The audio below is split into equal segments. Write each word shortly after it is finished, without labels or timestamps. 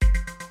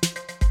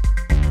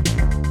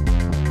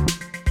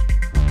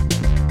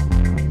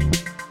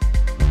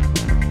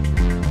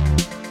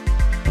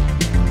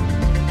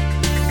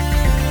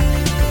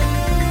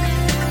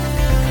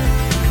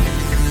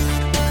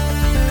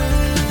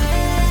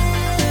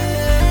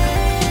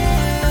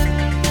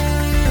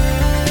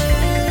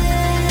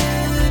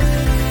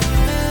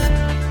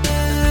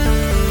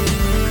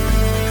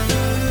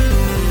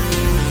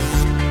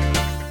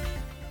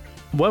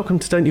Welcome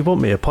to Don't You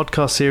Want Me, a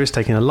podcast series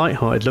taking a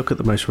light-hearted look at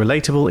the most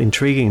relatable,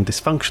 intriguing and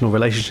dysfunctional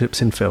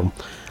relationships in film.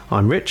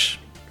 I'm Rich.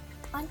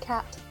 I'm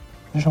Kat.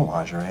 There's no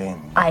lingerie.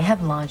 And I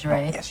have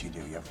lingerie. Oh, yes, you do.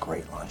 You have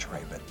great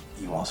lingerie, but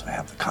you also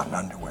have the cotton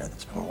underwear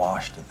that's been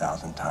washed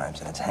 1,000 times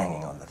and it's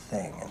hanging on the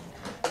thing.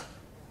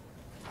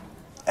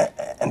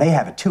 And they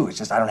have it too. It's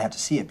just I don't have to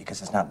see it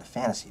because it's not in the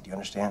fantasy. Do you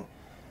understand?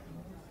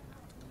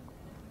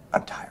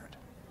 I'm tired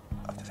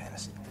of the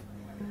fantasy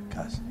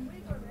because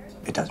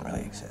it doesn't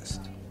really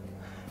exist.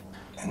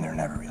 And there are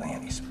never really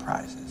any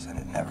surprises, and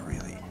it never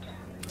really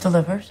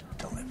delivers.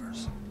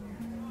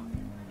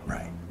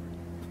 Right.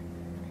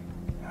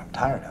 I'm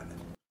tired of it.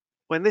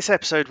 Well, in this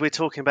episode, we're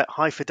talking about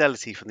High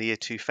Fidelity from the year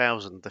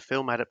 2000, the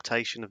film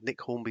adaptation of Nick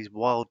Hornby's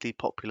wildly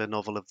popular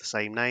novel of the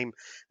same name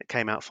that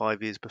came out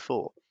 5 years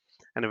before.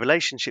 And the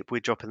relationship we're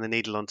dropping the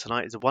needle on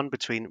tonight is the one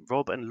between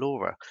Rob and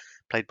Laura,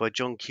 played by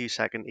John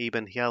Cusack and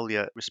Eben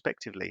Hjalya,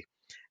 respectively.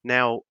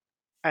 Now,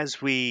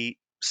 as we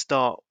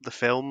start the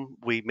film,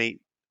 we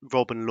meet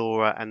Rob and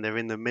Laura, and they're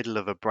in the middle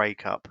of a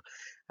breakup,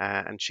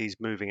 and she's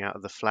moving out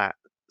of the flat.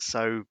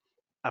 So,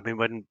 I mean,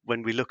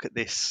 when we look at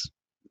this,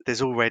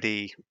 there's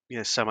already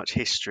so much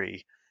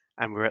history,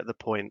 and we're at the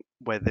point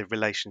where the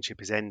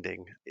relationship is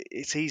ending.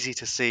 It's easy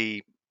to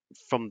see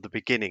from the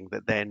beginning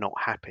that they're not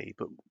happy.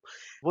 But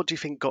what do you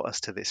think got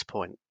us to this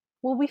point?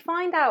 Well, we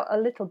find out a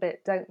little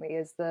bit, don't we,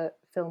 as the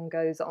film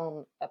goes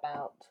on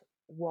about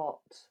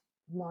what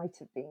might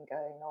have been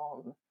going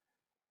on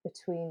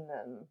between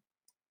them.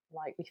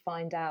 Like, we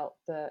find out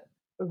that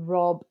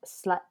Rob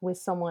slept with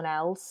someone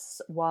else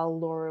while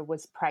Laura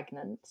was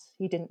pregnant.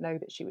 He didn't know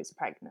that she was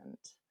pregnant.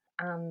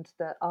 And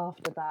that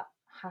after that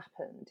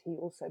happened, he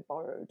also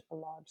borrowed a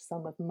large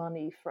sum of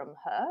money from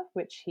her,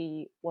 which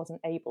he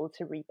wasn't able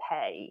to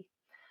repay.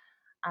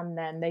 And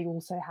then they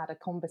also had a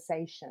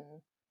conversation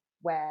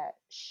where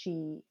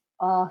she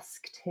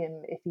asked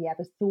him if he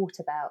ever thought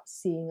about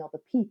seeing other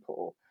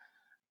people.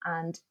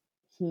 And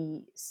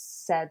he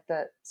said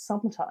that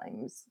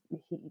sometimes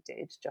he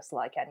did, just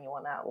like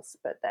anyone else,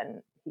 but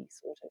then he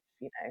sort of,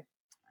 it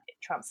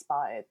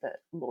transpired that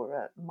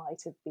Laura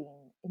might have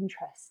been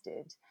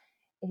interested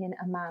in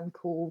a man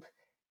called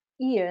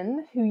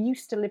Ian, who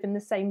used to live in the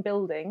same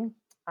building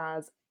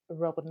as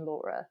Rob and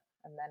Laura,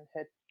 and then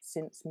had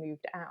since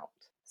moved out.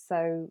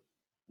 So,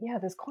 yeah,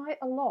 there's quite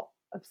a lot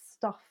of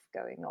stuff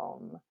going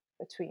on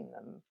between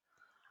them.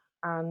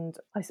 And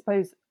I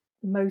suppose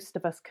most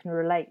of us can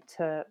relate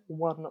to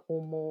one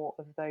or more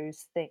of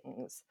those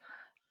things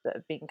that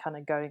have been kind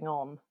of going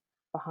on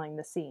behind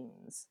the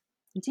scenes.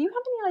 Do you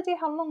have any idea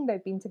how long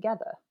they've been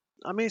together?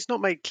 I mean, it's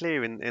not made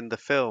clear in the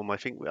film.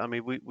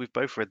 We've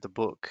both read the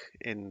book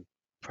in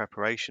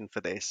preparation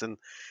for this, and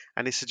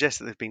it suggests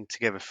that they've been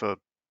together for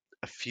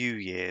a few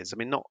years. I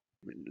mean,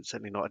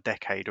 certainly not a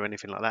decade or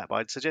anything like that, but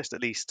I'd suggest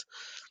at least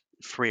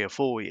 3 or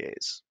 4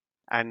 years.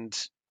 And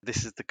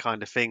this is the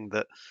kind of thing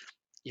that,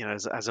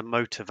 as a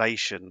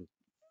motivation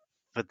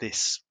for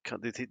this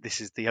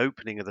is the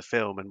opening of the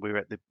film, and we're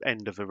at the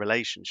end of a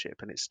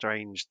relationship, and it's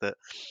strange that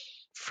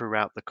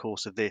throughout the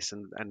course of this,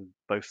 and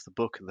both the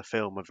book and the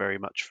film are very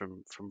much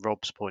from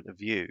Rob's point of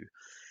view.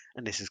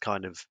 And this is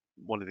kind of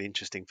one of the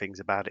interesting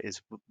things about it,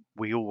 is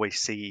we always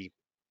see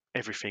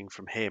everything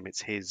from him.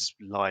 It's his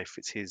life,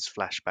 it's his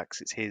flashbacks,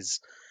 it's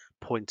his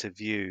point of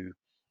view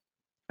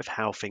of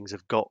how things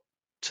have got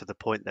to the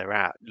point they're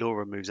at.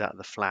 Laura moves out of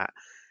the flat,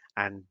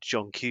 and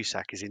John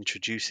Cusack is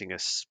introducing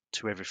us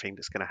to everything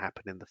that's going to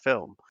happen in the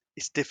film.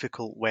 It's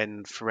difficult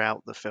when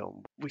throughout the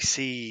film we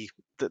see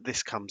that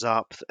this comes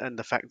up, and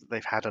the fact that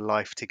they've had a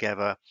life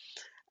together.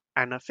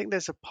 And I think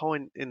there's a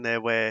point in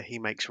there where he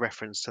makes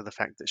reference to the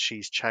fact that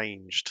she's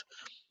changed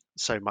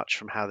so much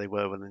from how they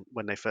were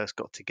when they first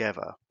got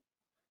together.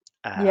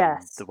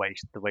 Yes. The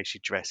way she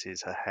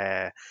dresses, her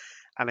hair,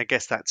 and I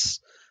guess that's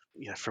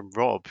from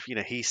Rob.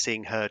 He's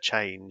seeing her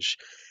change.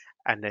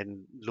 And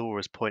then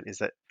Laura's point is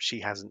that she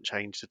hasn't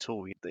changed at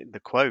all.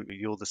 The quote,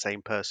 "You're the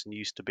same person you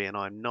used to be and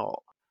I'm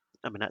not."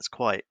 I mean, that's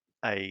quite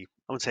I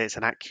wouldn't say it's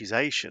an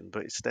accusation,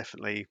 but it's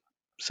definitely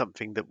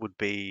something that would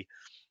be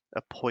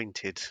a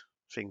pointed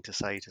thing to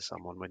say to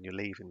someone when you're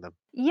leaving them.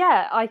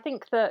 Yeah, I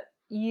think that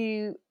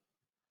you're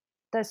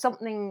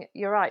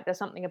right, there's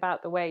something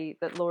about the way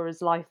that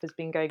Laura's life has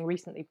been going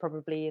recently,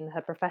 probably in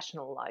her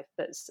professional life,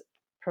 that's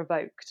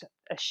provoked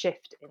a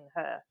shift in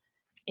her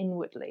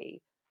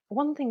inwardly.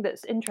 One thing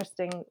that's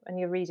interesting when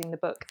you're reading the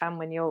book and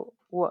when you're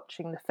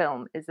watching the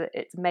film is that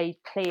it's made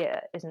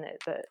clear, isn't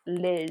it, that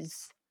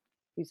Liz,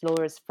 who's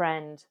Laura's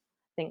friend,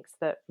 thinks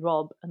that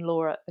Rob and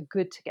Laura are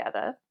good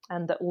together,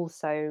 and that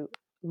also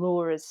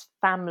Laura's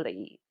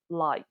family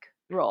like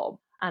Rob.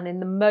 And in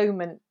the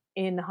moment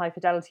in High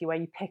Fidelity where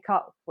you pick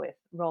up with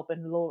Rob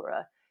and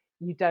Laura,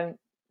 you don't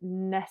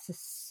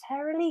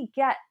necessarily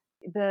get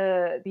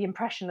the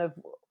impression of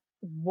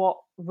what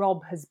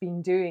Rob has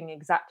been doing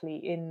exactly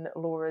in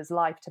Laura's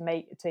life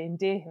to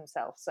endear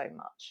himself so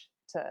much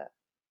to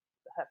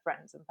her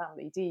friends and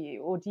family, do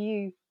you? Or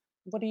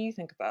what do you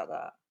think about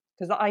that?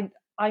 Because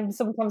I'm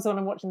sometimes when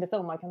I'm watching the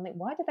film, I can think,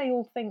 why do they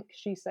all think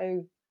she's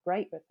so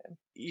great with him.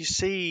 You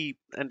see,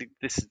 and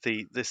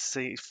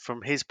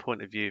from his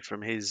point of view,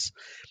 from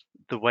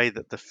the way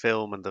that the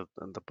film and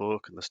the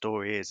book and the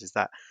story is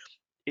that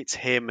it's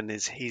him and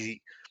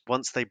he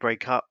once they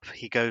break up,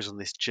 he goes on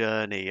this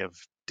journey of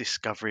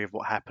discovery of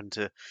what happened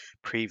to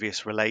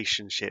previous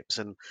relationships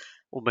and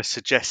almost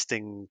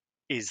suggesting,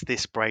 is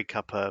this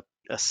breakup a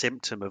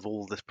symptom of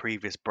all the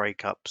previous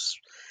breakups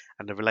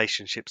and the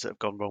relationships that have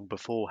gone wrong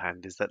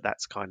beforehand? Is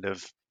that's kind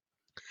of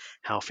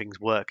how things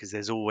work, is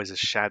there's always a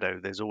shadow,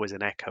 there's always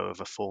an echo of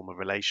a former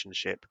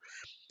relationship,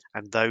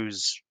 and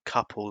those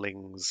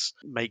couplings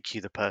make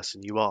you the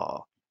person you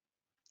are.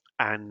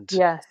 And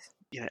Yes.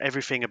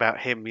 everything about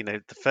him,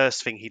 the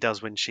first thing he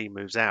does when she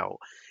moves out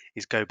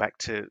is go back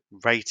to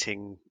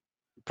rating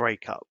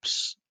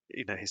breakups,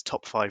 his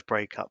top 5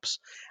 breakups,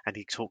 and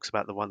he talks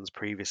about the ones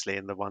previously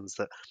and the ones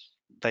that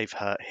they've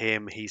hurt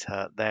him, he's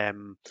hurt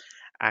them.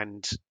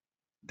 And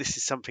this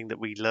is something that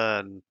we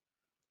learn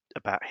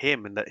about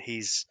him, and that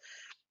he's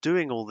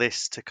doing all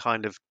this to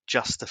kind of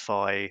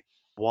justify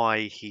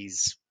why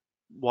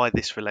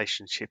this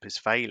relationship is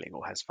failing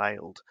or has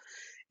failed,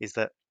 is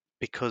that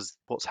because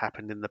what's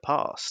happened in the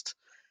past.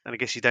 And I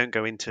guess you don't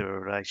go into a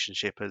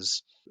relationship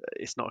as,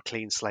 it's not a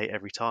clean slate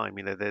every time.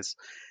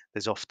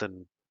 There's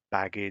often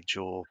baggage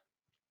or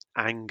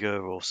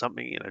anger or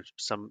something.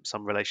 Some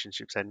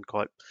relationships end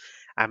quite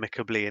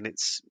amicably, and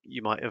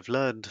you might have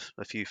learned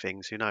a few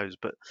things. Who knows?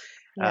 But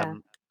Yeah.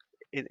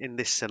 in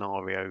this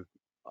scenario,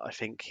 I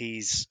think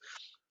he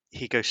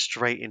goes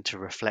straight into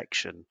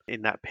reflection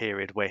in that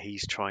period where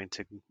he's trying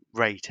to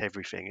rate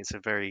everything. It's a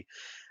very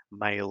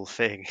male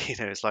thing.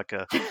 It's like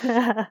a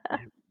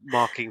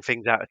marking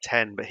things out of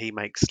 10, but he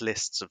makes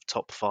lists of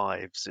top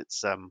fives.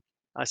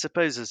 I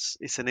suppose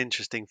it's an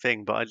interesting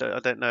thing, but I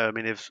don't know. I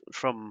mean, if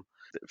from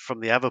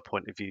the other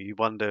point of view, you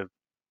wonder,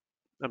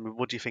 I mean,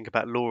 what do you think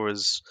about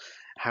Laura's?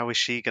 How is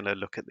she going to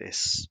look at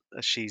this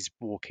as she's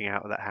walking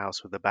out of that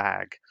house with a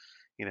bag?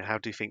 How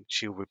do you think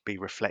she would be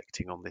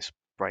reflecting on this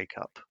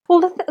breakup? Well,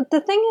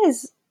 the thing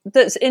is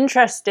that's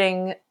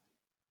interesting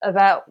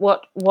about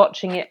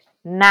watching it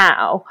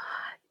now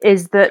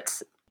is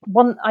that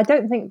I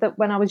don't think that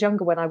when I was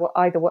younger, when I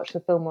either watched the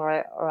film or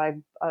I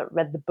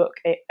read the book,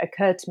 it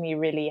occurred to me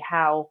really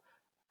how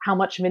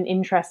much of an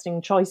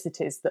interesting choice it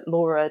is that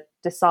Laura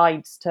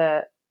decides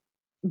to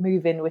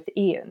move in with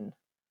Ian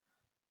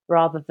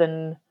rather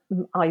than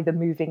either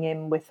moving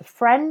in with a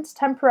friend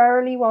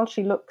temporarily while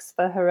she looks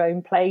for her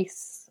own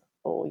place,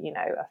 or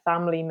a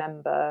family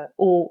member,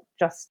 or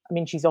just, I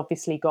mean, she's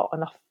obviously got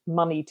enough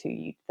money to,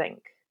 you'd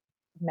think,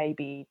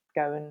 maybe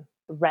go and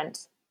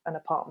rent an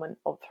apartment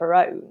of her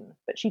own,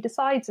 but she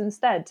decides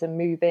instead to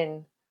move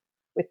in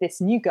with this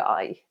new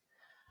guy.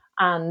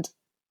 And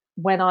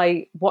when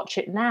I watch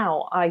it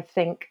now, I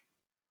think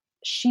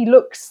she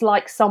looks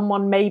like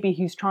someone maybe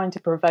who's trying to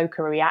provoke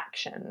a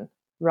reaction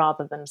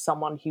rather than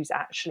someone who's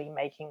actually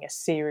making a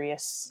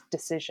serious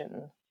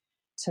decision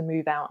to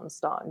move out and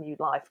start a new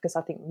life. Because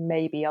I think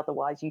maybe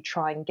otherwise you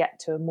try and get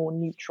to a more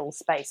neutral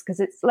space, because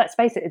let's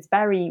face it, it's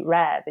very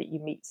rare that you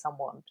meet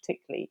someone,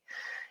 particularly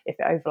if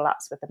it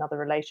overlaps with another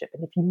relationship,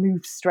 and if you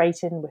move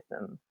straight in with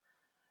them,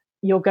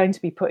 you're going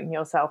to be putting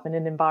yourself in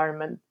an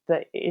environment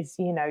that is,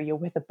 you're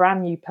with a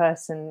brand new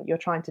person, you're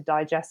trying to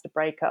digest a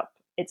breakup.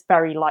 It's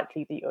very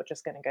likely that you're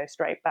just going to go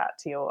straight back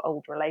to your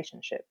old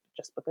relationship,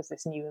 just because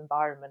this new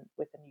environment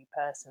with a new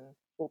person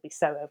will be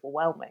so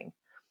overwhelming.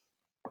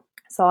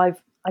 So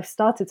I've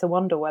started to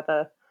wonder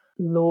whether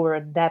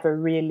Laura never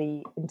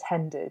really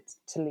intended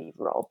to leave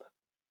Rob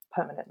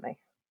permanently.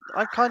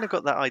 I kind of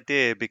got that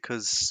idea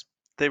because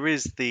there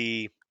is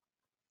that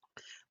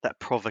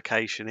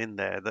provocation in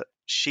there that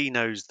she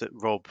knows that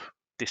Rob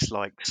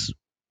dislikes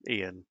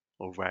Ian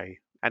or Ray.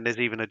 And there's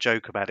even a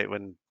joke about it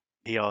when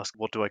he asks,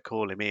 what do I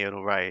call him, Ian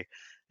or Ray?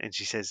 And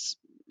she says,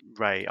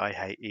 Ray, I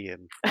hate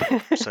Ian.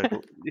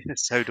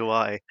 So do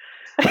I.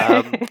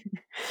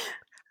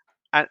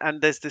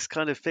 And there's this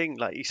kind of thing,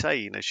 like you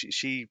say,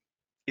 she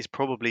is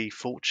probably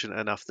fortunate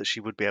enough that she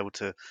would be able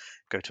to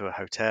go to a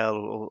hotel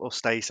or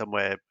stay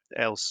somewhere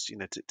else,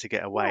 to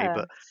get away. Yeah.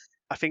 But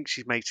I think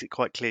she makes it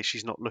quite clear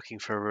she's not looking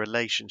for a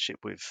relationship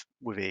with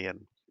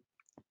Ian.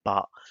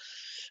 But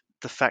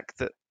the fact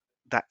that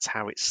that's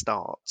how it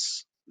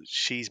starts,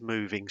 she's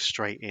moving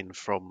straight in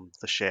from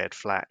the shared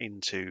flat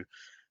into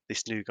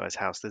this new guy's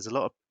house. There's a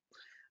lot of,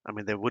 I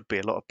mean, there would be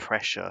a lot of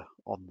pressure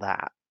on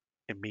that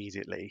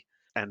immediately.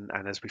 And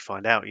as we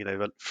find out,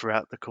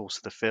 throughout the course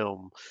of the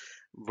film,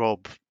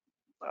 Rob,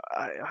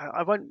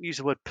 I won't use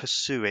the word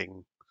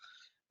pursuing,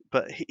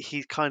 but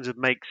he kind of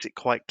makes it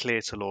quite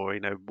clear to Laura,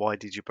 why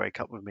did you break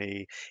up with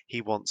me?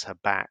 He wants her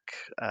back.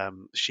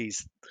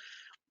 She's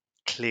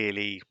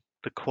clearly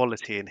the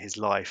quality in his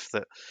life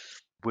that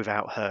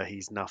without her,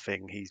 he's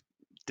nothing. He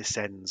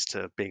descends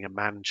to being a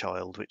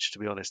man-child, which, to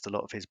be honest, a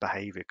lot of his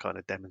behavior kind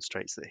of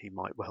demonstrates that he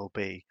might well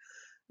be.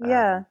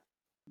 Yeah.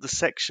 The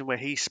section where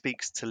he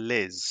speaks to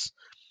Liz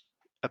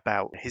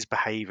about his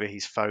behavior,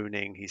 he's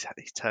phoning, he's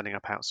turning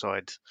up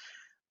outside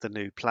the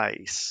new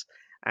place,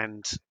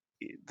 and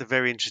the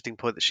very interesting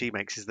point that she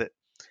makes is that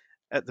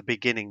at the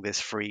beginning there's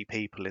three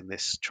people in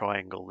this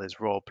triangle. There's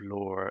Rob,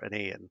 Laura, and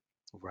Ian,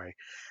 Ray.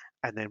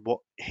 And then what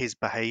his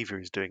behaviour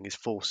is doing is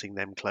forcing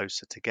them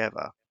closer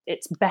together.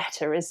 It's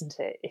better, isn't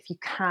it, if you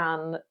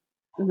can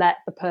let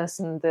the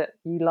person that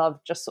you love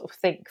just sort of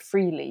think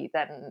freely,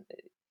 then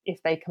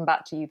if they come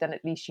back to you, then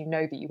at least you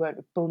know that you won't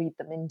have bullied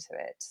them into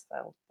it.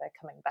 They're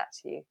coming back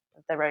to you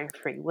of their own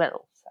free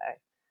will. So,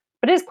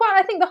 but it's quite,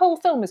 I think the whole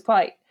film is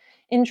quite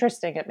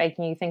interesting at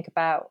making you think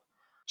about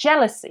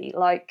jealousy.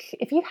 Like,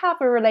 if you have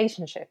a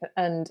relationship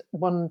and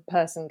one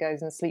person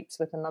goes and sleeps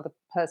with another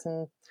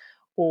person,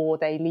 or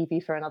they leave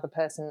you for another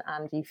person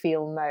and you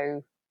feel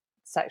no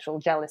sexual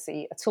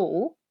jealousy at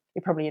all,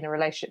 you're probably in a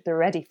relationship that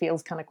already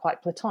feels kind of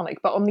quite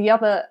platonic. But on the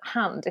other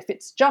hand, if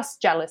it's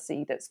just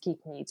jealousy that's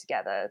keeping you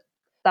together,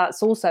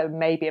 that's also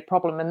maybe a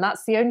problem. And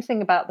that's the only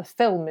thing about the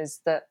film, is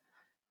that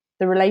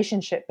the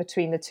relationship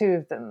between the two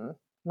of them,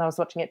 and I was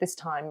watching it this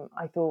time,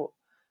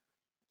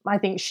 I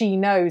think she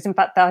knows. In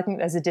fact, I think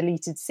there's a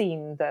deleted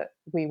scene that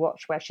we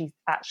watch where she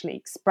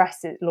actually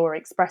Laura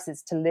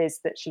expresses to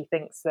Liz that she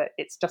thinks that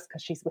it's just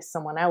because she's with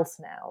someone else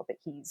now that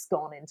he's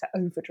gone into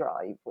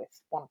overdrive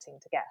with wanting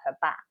to get her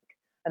back.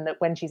 And that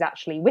when she's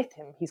actually with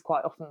him, he's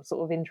quite often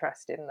sort of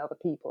interested in other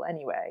people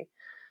anyway.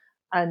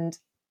 And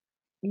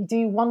you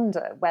do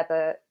wonder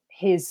whether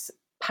his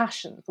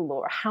passion for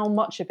Laura, how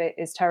much of it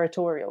is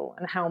territorial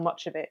and how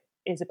much of it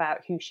is about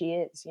who she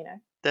is, you know?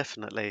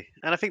 Definitely.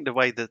 And I think the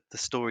way that the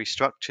story's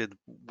structured,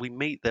 we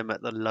meet them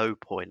at the low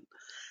point.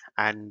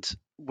 And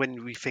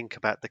when we think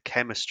about the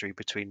chemistry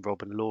between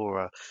Rob and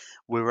Laura,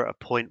 we're at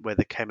a point where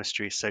the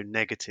chemistry is so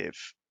negative.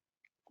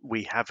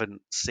 We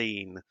haven't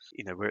seen,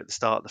 we're at the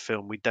start of the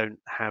film, we don't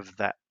have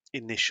that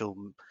initial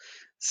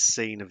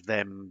scene of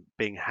them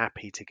being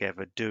happy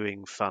together,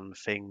 doing fun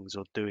things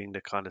or doing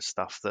the kind of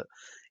stuff that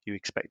you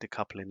expect a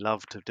couple in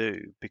love to do,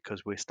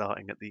 because we're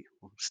starting at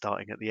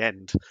the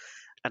end.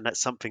 And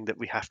that's something that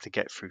we have to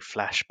get through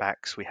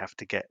flashbacks, we have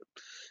to get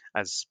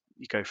as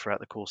you go throughout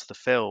the course of the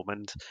film.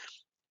 And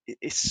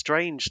it's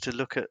strange to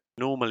look at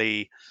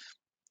normally,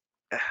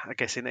 I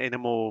guess, in a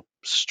more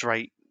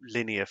straight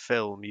linear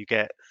film,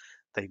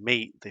 they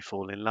meet, they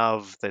fall in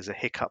love, there's a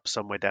hiccup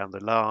somewhere down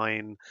the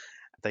line,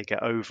 they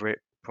get over it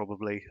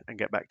probably and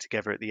get back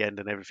together at the end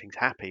and everything's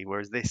happy.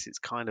 Whereas this, it's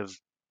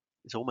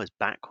almost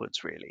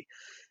backwards really,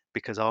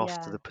 because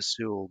after Yeah. the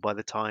pursuit, by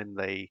the time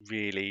they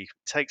really, it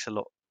takes a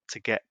lot to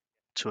get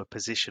to a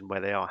position where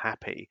they are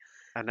happy,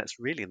 and that's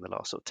really in the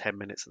last sort of 10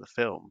 minutes of the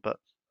film. But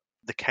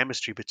the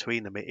chemistry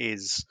between them, it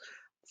is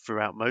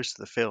throughout most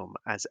of the film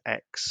as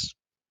ex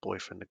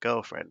boyfriend and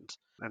girlfriend,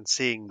 and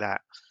seeing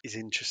that is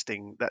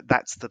interesting.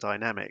 That's the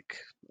dynamic.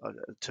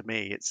 To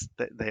me, it's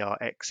that they are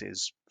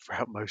exes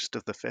throughout most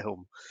of the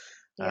film,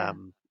 Yeah.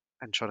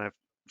 and trying to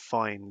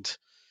find,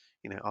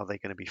 are they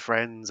going to be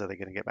friends, are they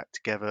going to get back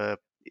together?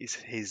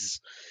 Is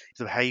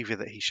the behavior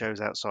that he shows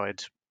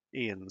outside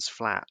Ian's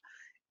flat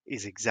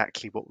is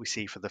exactly what we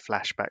see for the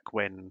flashback,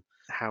 when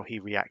how he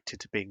reacted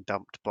to being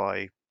dumped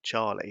by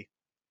Charlie.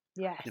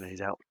 Yes.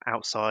 He's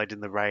outside in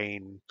the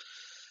rain.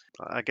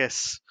 I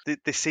guess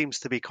this seems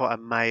to be quite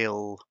a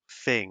male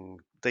thing.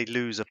 They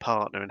lose a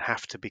partner and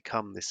have to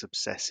become this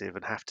obsessive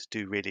and have to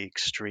do really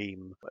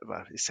extreme.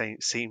 Well,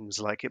 it seems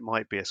like it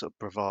might be a sort of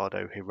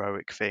bravado,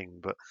 heroic thing,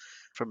 but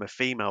from a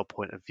female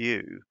point of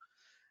view,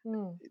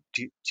 Mm.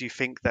 do you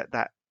think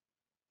that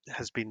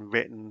has been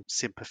written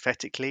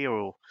sympathetically,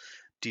 or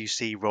do you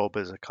see Rob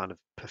as a kind of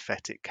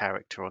pathetic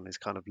character on his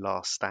kind of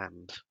last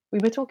stand? We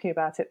were talking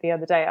about it the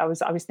other day. I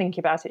was thinking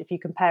about it, if you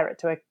compare it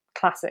to a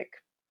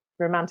classic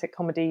romantic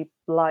comedy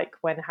like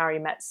When Harry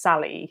Met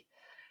Sally.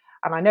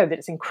 And I know that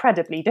it's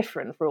incredibly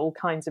different for all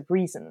kinds of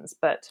reasons,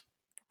 but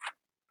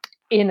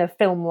in a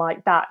film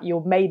like that,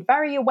 you're made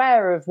very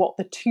aware of what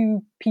the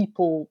two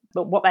people,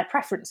 what their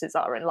preferences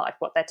are in life,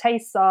 what their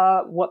tastes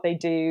are, what they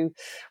do,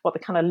 what the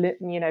kind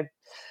of,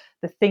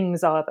 the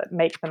things are that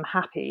make them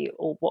happy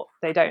or what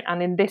they don't.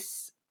 And in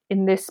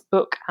this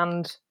book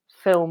and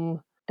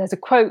film, there's a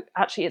quote.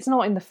 Actually, it's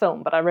not in the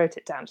film, but I wrote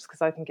it down just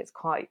because I think it's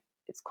quite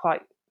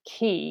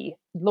key.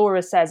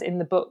 Laura says in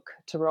the book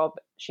to Rob,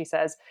 she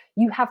says,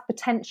 "You have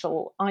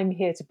potential. I'm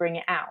here to bring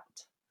it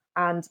out."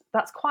 And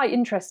that's quite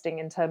interesting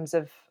in terms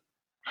of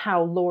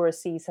how Laura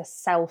sees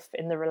herself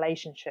in the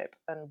relationship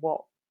and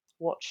what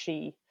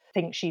she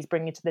thinks she's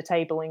bringing to the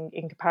table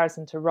in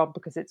comparison to Rob,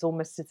 because it's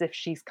almost as if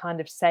she's kind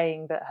of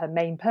saying that her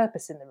main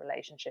purpose in the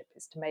relationship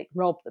is to make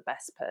Rob the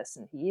best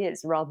person he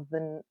is, rather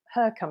than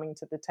her coming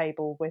to the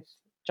table with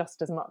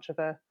just as much of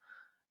a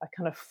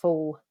kind of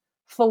full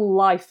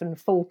life and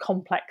full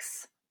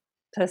complex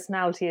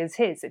personality as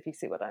his, if you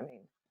see what I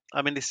mean.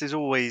 I mean, this is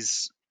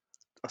always,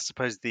 I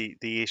suppose, the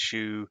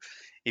issue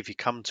if you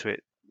come to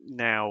it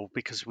now,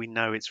 because we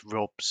know it's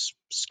Rob's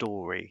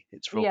story,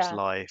 it's Rob's Yeah.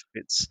 life,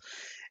 it's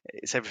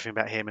everything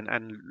about him,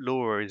 and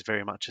Laura is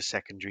very much a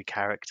secondary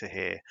character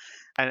here.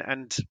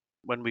 And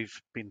when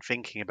we've been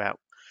thinking about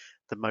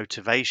the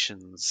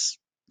motivations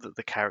that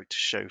the characters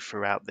show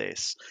throughout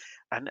this,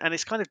 and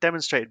it's kind of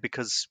demonstrated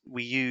because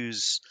we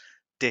use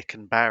Dick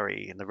and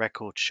Barry in the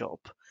record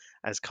shop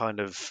as kind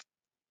of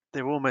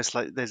they're almost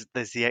like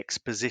there's the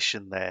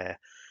exposition there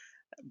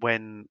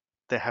when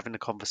they're having a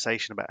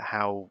conversation about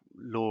how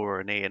Laura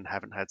and Ian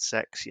haven't had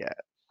sex yet,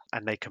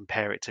 and they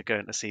compare it to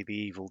going to see The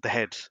Evil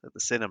Dead at the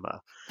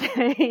cinema,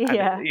 and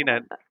Yeah.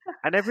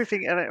 and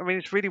everything. And I mean,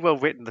 it's really well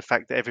written. The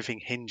fact that everything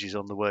hinges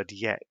on the word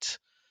 "yet,"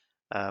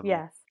 um,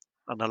 Yes.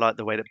 and I like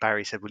the way that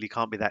Barry said, "Well, you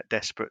can't be that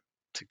desperate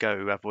to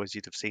go, otherwise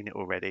you'd have seen it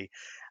already."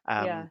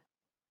 Yeah. Um,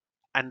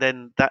 and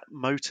then that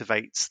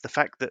motivates the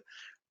fact that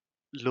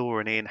Laura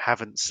and Ian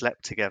haven't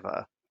slept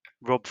together.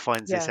 Rob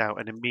finds this Yeah. out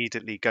and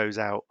immediately goes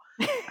out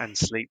and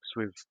sleeps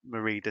with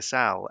Marie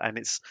DeSalle, and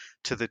it's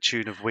to the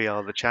tune of "We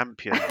Are the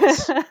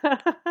Champions."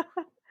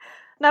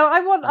 No, I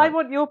Uh,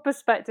 want your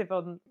perspective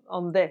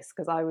on this,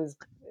 because I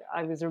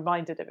was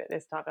reminded of it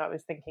this time. I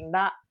was thinking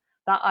that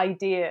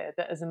idea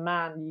that as a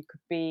man you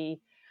could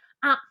be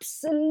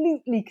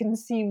absolutely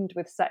consumed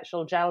with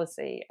sexual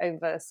jealousy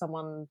over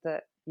someone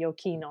that you're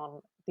keen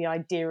on, the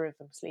idea of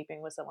them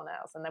sleeping with someone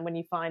else, and then when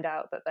you find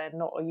out that they're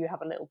not, or you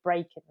have a little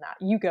break in that,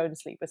 you go and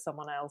sleep with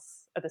someone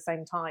else at the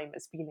same time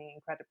as feeling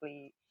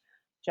incredibly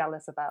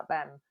jealous about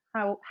them.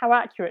 How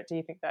accurate do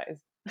you think that is?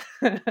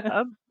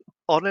 um,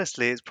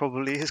 Honestly, it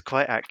probably is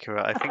quite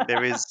accurate. I think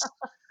there is,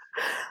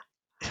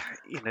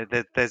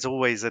 there's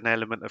always an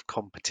element of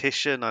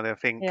competition, and I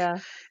think Yeah.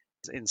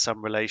 in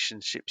some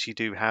relationships you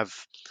do have,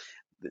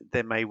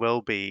 there may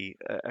well be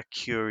a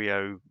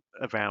curio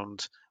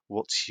around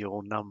what's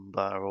your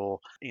number, or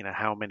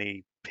how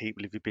many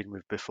people have you been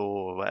with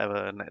before, or whatever,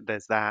 and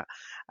there's that,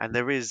 and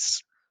there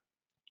is,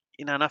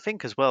 and I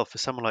think as well for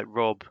someone like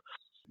Rob,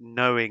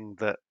 knowing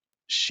that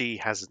she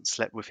hasn't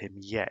slept with him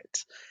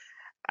yet,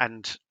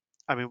 and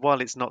I mean,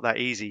 while it's not that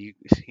easy,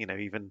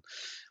 even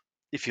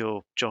if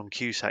you're John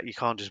Cusack, you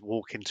can't just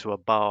walk into a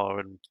bar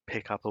and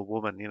pick up a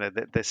woman.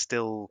 There's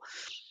still,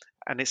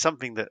 and it's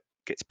something that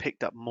gets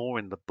picked up more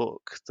in the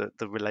book,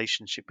 the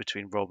relationship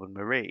between Rob and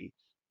Marie.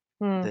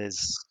 Hmm.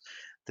 There's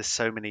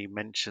so many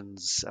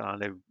mentions, and I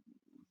know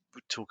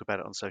we talk about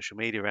it on social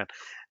media, around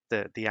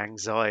the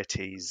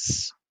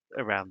anxieties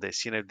around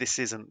this. This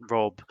isn't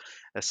Rob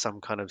as some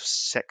kind of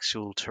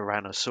sexual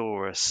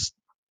tyrannosaurus.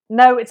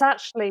 No,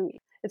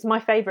 it's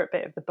my favorite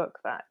bit of the book.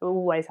 That it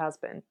always has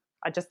been.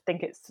 I just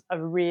think it's a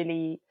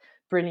really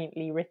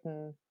brilliantly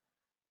written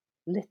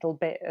little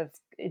bit of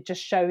it,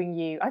 just showing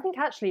you. I think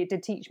actually it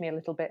did teach me a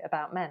little bit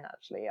about men.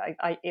 Actually,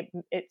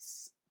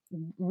 it's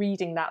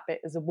reading that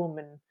bit as a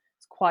woman.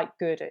 It's quite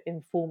good at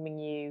informing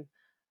you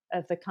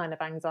of the kind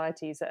of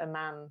anxieties that a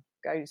man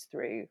goes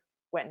through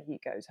when he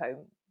goes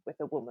home with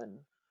a woman,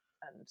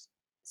 and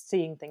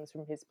seeing things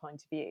from his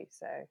point of view.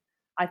 So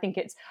I think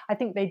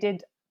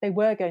they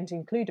were going to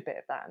include a bit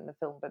of that in the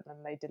film, but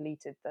then they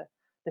deleted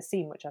the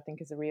scene, which I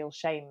think is a real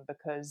shame,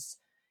 because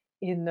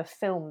in the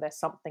film there's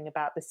something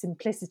about the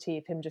simplicity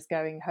of him just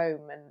going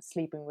home and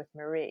sleeping with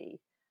Marie,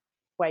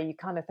 where you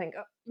kind of think,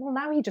 oh, well,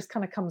 now he just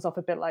kind of comes off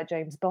a bit like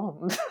James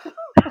Bond.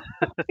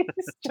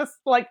 He's just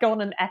like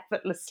gone and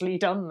effortlessly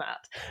done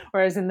that.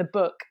 Whereas in the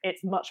book,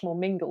 it's much more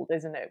mingled,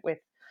 isn't it? With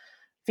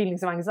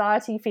feelings of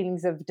anxiety,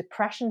 feelings of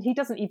depression. He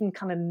doesn't even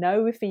kind of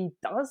know if he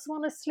does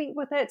want to sleep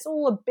with her. It's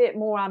all a bit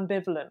more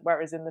ambivalent.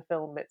 Whereas in the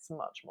film, it's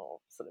much more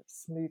sort of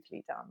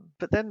smoothly done.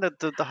 But then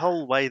the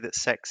whole way that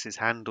sex is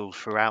handled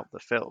throughout the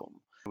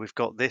film, we've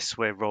got this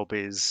where Rob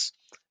is,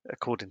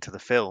 according to the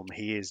film,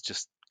 he is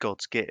just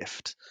God's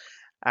gift.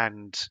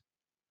 And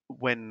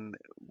when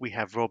we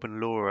have Rob and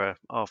Laura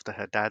after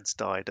her dad's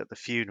died at the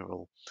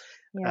funeral,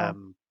 Yeah.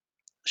 um,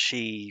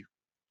 she,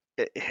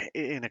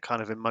 in a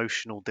kind of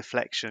emotional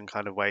deflection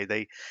kind of way,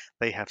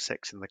 they have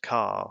sex in the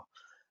car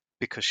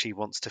because she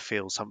wants to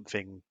feel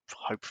something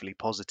hopefully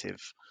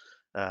positive,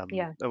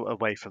 Yeah.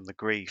 away from the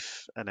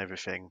grief and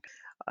everything.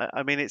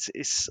 I mean,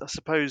 it's I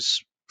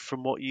suppose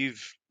from what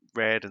you've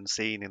read and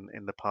seen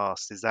in the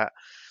past, is that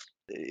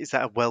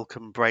a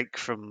welcome break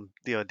from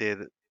the idea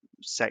that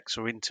sex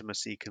or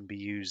intimacy can be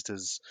used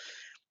as,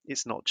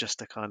 it's not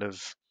just a kind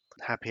of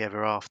happy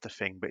ever after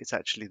thing, but it's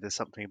actually, there's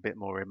something a bit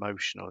more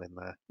emotional in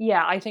there.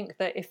 Yeah, I think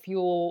if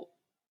you're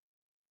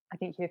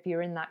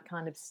in that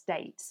kind of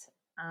state,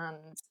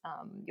 and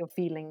you're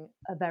feeling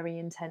a very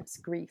intense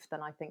grief, then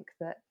I think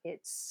that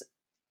it's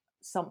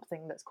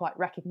something that's quite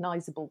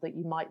recognizable, that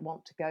you might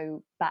want to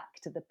go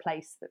back to the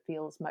place that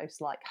feels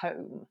most like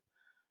home.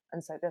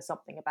 And so there's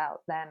something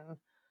about them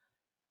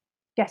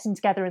getting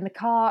together in the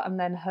car and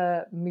then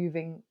her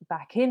moving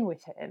back in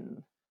with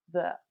him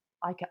that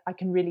I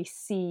can really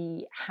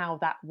see how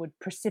that would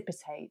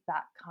precipitate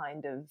that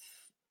kind of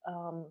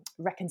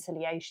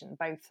reconciliation,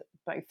 both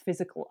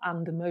physical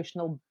and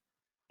emotional.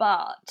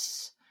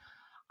 But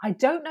I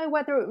don't know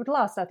whether it would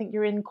last. I think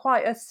you're in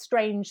quite a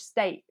strange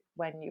state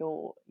when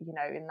you're,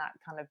 in that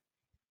kind of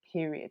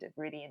period of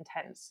really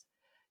intense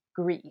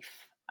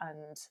grief,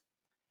 and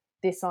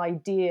this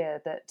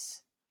idea that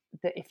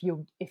if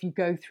you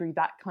go through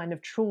that kind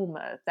of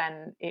trauma,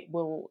 then it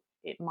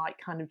might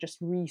kind of just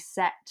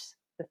reset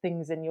the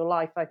things in your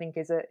life. I think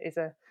is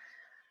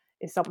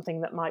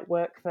something that might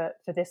work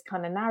for this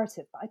kind of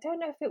narrative. But I don't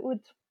know if it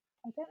would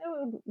I don't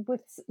know it would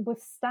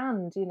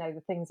withstand,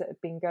 the things that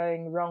have been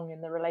going wrong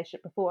in the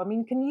relationship before. I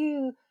mean, can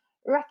you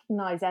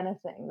recognize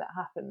anything that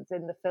happens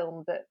in the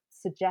film that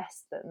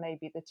suggests that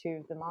maybe the two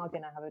of them are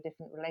going to have a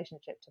different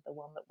relationship to the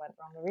one that went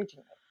wrong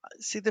originally?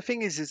 See, the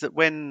thing is that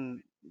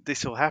when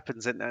this all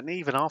happens, and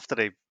even after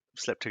they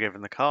slept together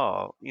in the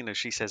car,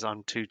 she says,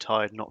 "I'm too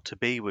tired not to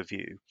be with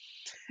you."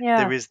 There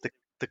Yeah, is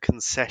the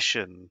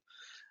concession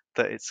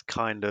that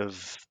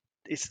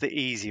it's the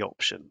easy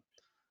option,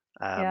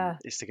 yeah,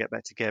 is to get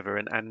back together,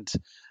 and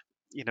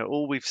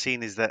all we've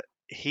seen is that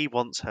he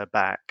wants her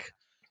back.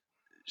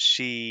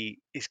 She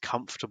is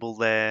comfortable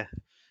there,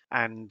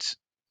 and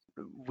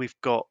we've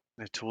got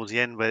towards the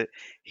end where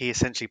he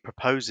essentially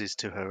proposes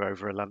to her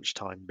over a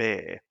lunchtime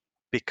beer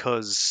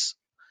because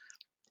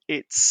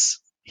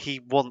he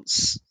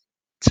wants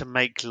to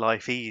make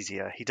life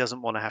easier. He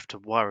doesn't want to have to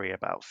worry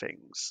about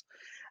things.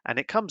 And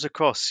it comes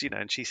across,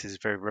 and she says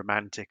very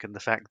romantic, and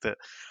the fact that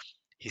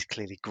he's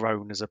clearly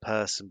grown as a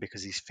person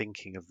because he's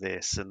thinking of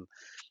this. And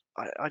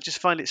I just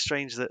find it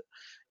strange that,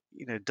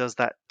 does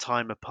that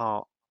time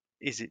apart,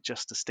 is it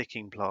just a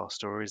sticking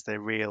plaster, or is there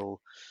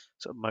real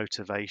sort of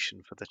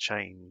motivation for the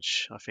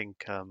change? I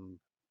think,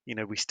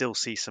 we still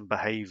see some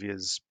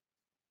behaviors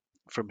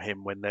from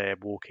him when they're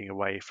walking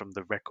away from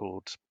the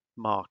record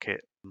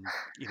market.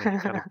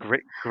 Kind of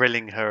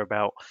grilling her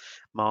about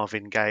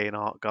Marvin Gaye and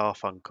Art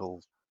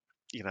Garfunkel.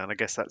 And I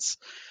guess that's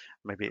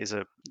maybe it is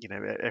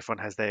everyone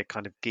has their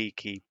kind of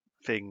geeky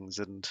things,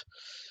 and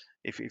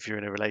if you're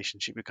in a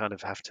relationship, you kind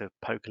of have to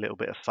poke a little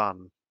bit of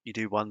fun. You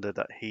do wonder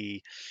that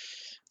he,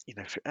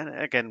 and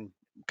again,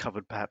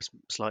 covered perhaps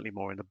slightly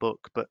more in the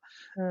book, but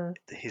mm,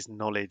 his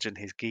knowledge and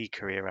his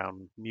geekery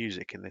around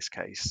music in this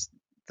case,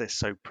 they're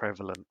so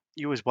prevalent.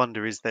 You always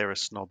wonder, is there a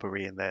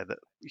snobbery in there that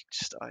you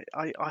just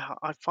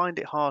I find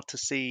it hard to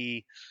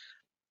see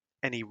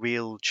any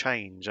real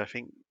change. I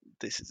think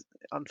this is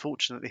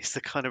unfortunately it's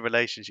the kind of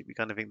relationship you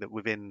kind of think that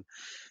within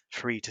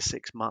 3 to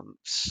 6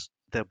 months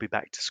they'll be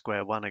back to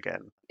square one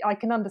again. I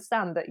can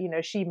understand that,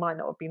 she might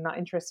not have been that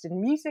interested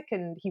in music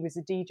and he was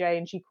a DJ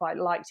and she quite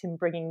liked him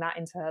bringing that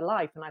into her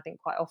life. And I think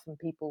quite often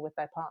people with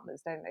their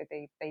partners, don't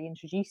they? They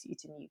introduce you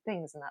to new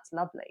things and that's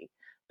lovely.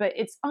 But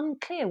it's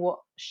unclear what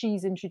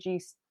she's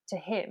introduced to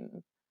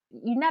him.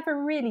 You never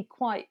really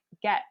quite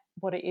get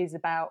what it is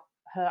about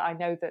her. I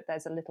know that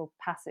there's a little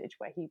passage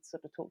where he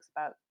sort of talks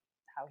about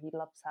how he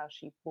loves how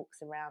she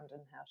walks around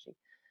and how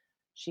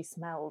she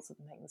smells and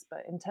things, but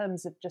in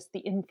terms of just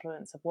the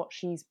influence of what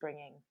she's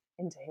bringing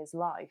into his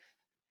life,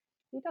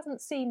 he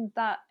doesn't seem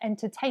that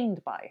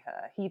entertained by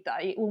her.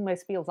 It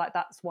almost feels like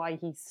that's why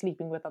he's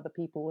sleeping with other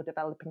people or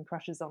developing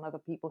crushes on other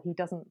people. He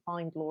doesn't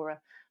find Laura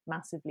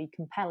massively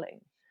compelling,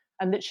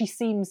 and that she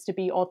seems to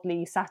be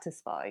oddly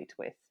satisfied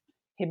with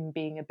him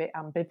being a bit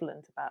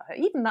ambivalent about her.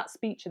 Even that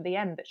speech at the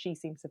end that she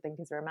seems to think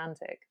is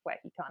romantic, where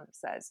he kind of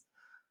says,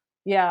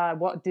 yeah,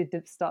 what did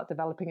start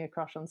developing a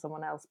crush on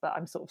someone else, but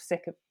I'm sort of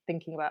sick of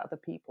thinking about other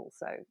people.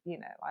 So,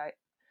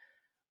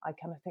 I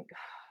kind of think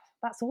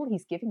that's all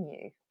he's giving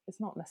you.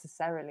 It's not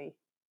necessarily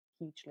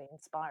hugely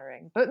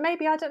inspiring, but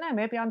maybe, I don't know,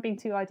 maybe I'm being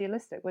too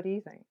idealistic. What do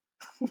you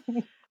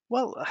think?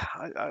 Well,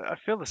 I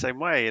feel the same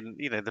way, and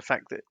the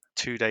fact that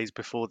 2 days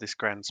before this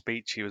grand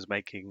speech he was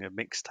making a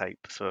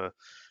mixtape for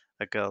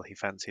a girl he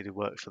fancied who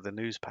worked for the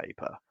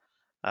newspaper.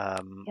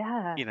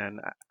 Yeah,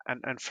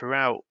 And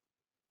throughout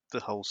the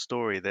whole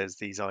story, there's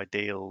these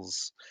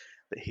ideals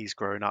that he's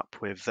grown up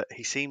with that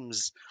he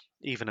seems,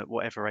 even at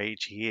whatever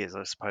age he is,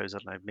 I suppose, I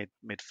don't know,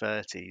 mid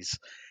 30s,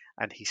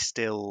 and he's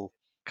still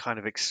kind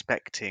of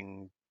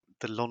expecting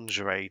the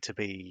lingerie to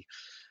be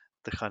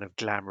the kind of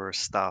glamorous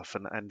stuff,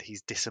 and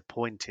he's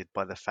disappointed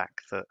by the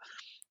fact that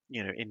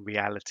in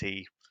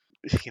reality,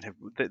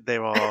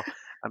 there are,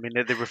 I mean,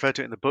 they refer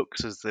to it in the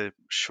books as the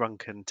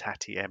shrunken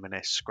tatty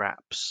M&S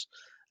scraps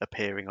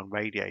appearing on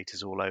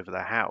radiators all over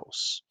the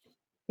house.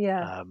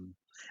 yeah,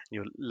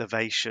 Your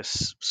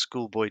vivacious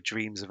schoolboy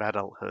dreams of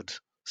adulthood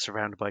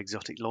surrounded by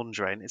exotic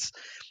lingerie. And it's,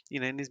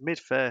 in his mid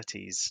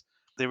 30s,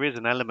 there is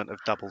an element of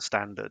double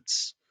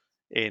standards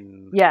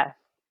in yeah.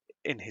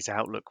 in his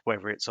outlook,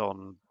 whether it's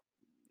on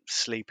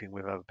sleeping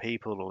with other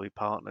people or your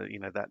partner,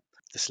 that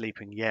the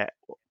sleeping yet.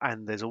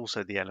 And there's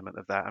also the element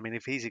of that. I mean,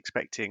 if he's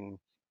expecting,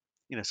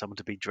 someone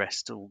to be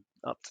dressed all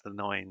up to the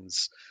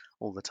nines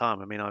all the time.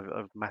 I mean,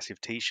 I've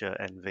massive t-shirt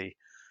envy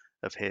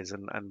of his,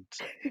 and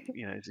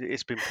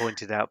it's been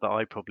pointed out that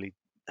I probably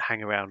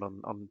hang around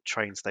on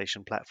train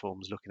station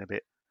platforms looking a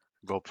bit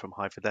Rob from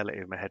High Fidelity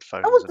with my Oh,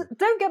 headphones well, and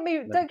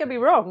don't get me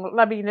wrong.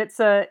 I mean, it's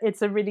a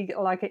really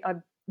like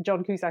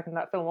John Cusack in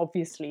that film.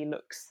 Obviously,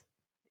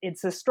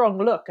 it's a strong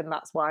look, and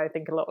that's why I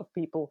think a lot of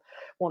people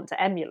want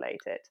to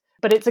emulate it.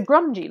 But it's a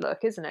grungy look,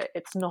 isn't it?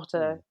 It's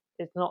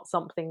not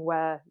something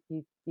where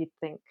you'd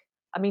think.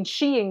 I mean,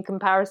 she, in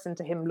comparison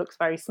to him, looks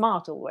very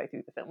smart all the way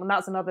through the film, and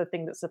that's another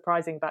thing that's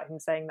surprising about him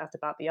saying that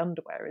about the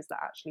underwear is that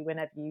actually,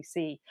 whenever you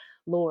see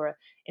Laura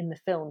in the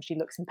film, she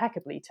looks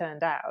impeccably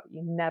turned out.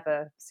 You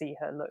never see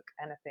her look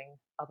anything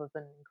other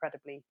than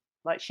incredibly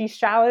like she's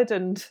showered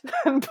and,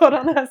 and put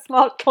on her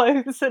smart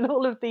clothes and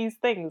all of these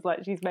things.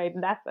 Like she's made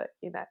an effort.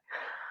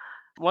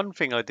 one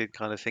thing I did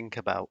kind of think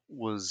about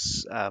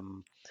was,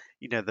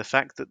 the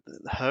fact that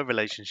her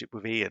relationship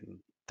with Ian,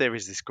 there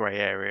is this grey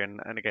area,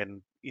 and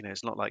again,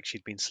 it's not like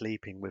she'd been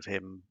sleeping with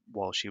him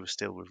while she was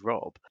still with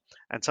Rob.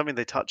 And something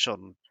they touch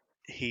on,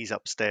 he's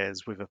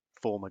upstairs with a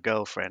former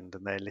girlfriend,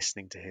 and they're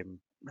listening to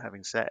him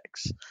having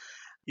sex.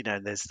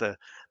 And there's the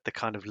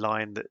kind of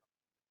line that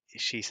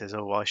she says,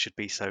 "Oh, I should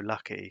be so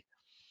lucky."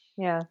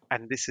 Yeah.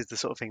 And this is the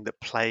sort of thing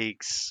that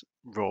plagues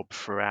Rob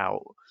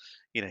throughout.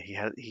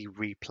 He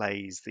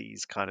replays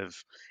these kind of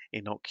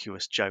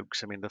innocuous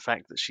jokes. I mean, the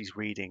fact that she's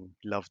reading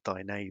 "Love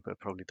Thy Neighbor"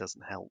 probably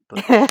doesn't help,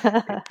 but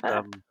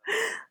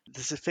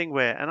there's a thing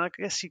where, and I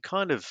guess you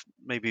kind of,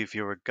 maybe if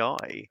you're a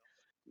guy,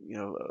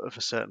 of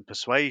a certain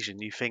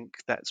persuasion, you think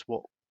that's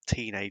what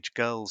teenage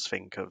girls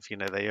think of.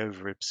 They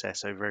over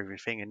obsess over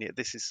everything, and yet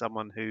this is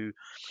someone who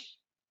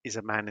is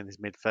a man in his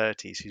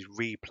mid-30s who's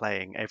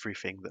replaying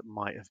everything that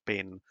might have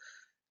been.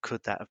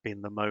 Could that have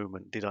been the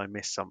moment? Did I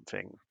miss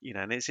something?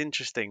 And it's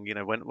interesting,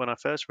 when I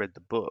first read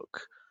the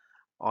book,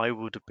 I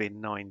would have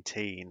been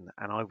 19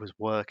 and I was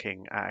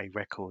working at a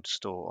record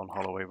store on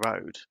Holloway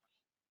Road,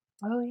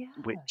 Oh yeah.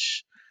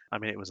 which, I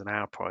mean, it was an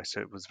hour price,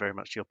 so it was very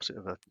much the opposite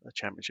of a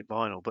championship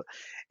vinyl. But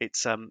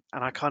it's and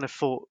I kind of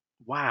thought,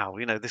 wow,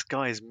 this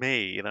guy is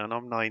me, and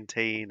I'm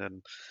 19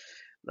 and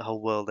the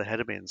whole world ahead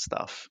of me and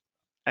stuff.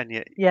 And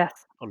yet Yes.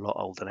 a lot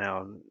older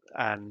now,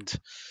 and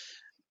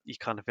you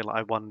kind of feel like,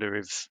 I wonder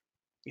if,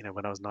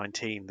 when I was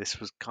 19, this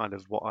was kind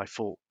of what I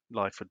thought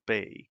life would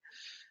be.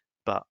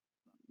 But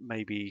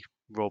maybe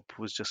Rob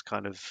was just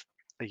kind of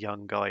a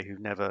young guy who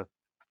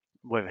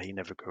whether he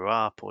never grew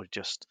up or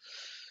just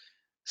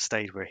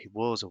stayed where he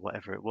was or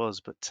whatever it was.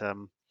 But,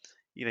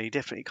 you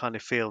definitely kind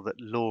of feel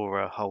that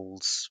Laura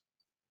holds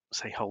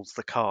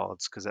the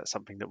cards, because that's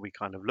something that we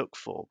kind of look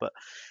for. But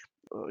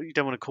you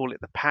don't want to call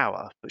it the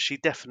power, but she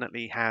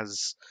definitely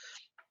has.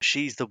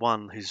 She's the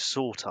one who's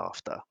sought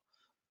after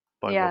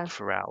by Yeah. Rob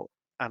throughout.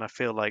 And I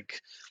feel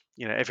like,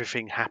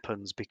 everything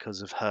happens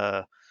because of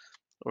her,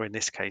 or in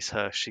this case,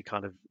 her. She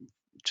kind of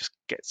just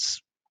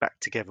gets back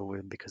together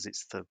with him because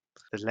it's the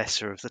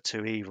lesser of the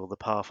two evil, the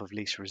path of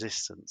least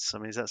resistance. I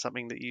mean, is that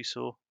something that you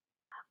saw?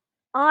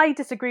 I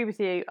disagree with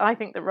you. I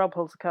think that Rob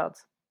holds the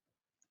cards.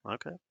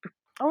 Okay.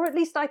 Or at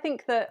least I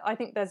think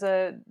there's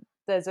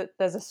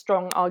a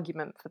strong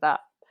argument for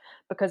that,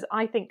 because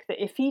I think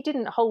that if he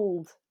didn't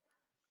hold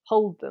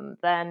them,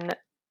 then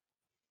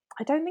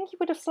I don't think he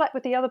would have slept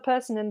with the other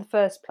person in the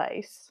first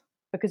place,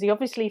 because he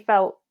obviously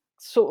felt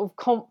sort of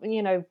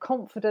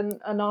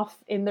confident enough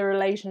in the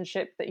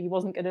relationship that he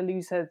wasn't going to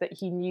lose her, that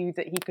he knew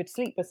that he could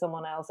sleep with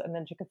someone else and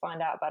then she could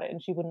find out about it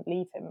and she wouldn't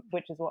leave him,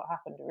 which is what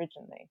happened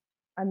originally.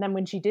 And then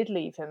when she did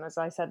leave him, as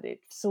I said,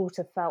 it sort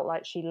of felt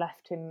like she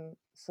left him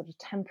sort of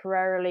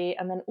temporarily.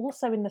 And then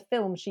also in the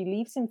film, she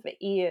leaves him for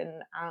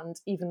Ian. And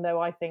even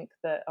though I think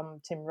that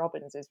Tim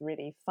Robbins is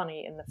really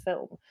funny in the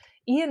film,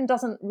 Ian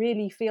doesn't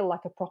really feel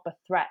like a proper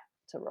threat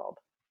to Rob.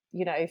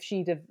 If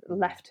she'd have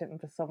left him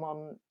for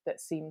someone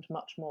that seemed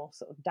much more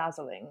sort of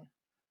dazzling,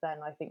 then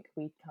I think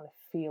we'd kind of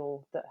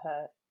feel that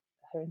her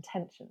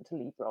intention to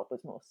leave Rob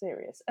was more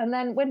serious. And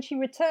then when she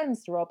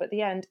returns to Rob at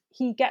the end,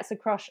 he gets a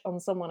crush on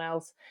someone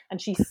else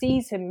and she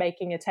sees him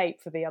making a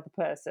tape for the other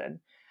person,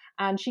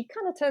 and she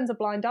kind of turns a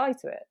blind eye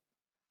to it.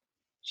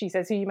 She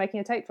says, "Who are you making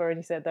a tape for?" And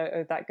he said,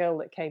 "Oh, that girl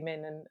that came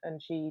in,"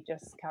 and she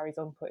just carries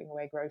on putting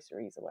away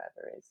groceries or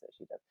whatever it is that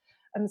she does.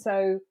 And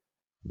so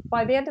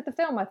by the end of the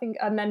film, I think,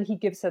 and then he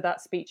gives her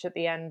that speech at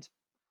the end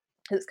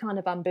that's kind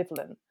of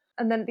ambivalent.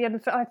 And then at the end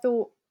of it, I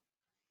thought,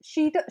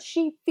 she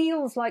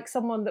feels like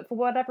someone that, for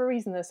whatever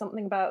reason, there's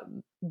something about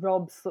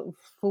Rob's sort of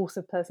force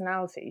of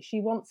personality. She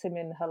wants him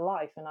in her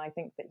life, and I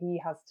think that he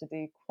has to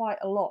do quite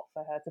a lot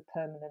for her to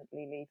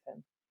permanently leave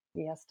him.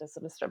 He has to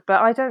sort of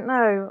but I don't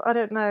know.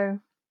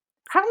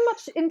 How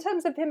much, in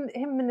terms of him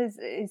and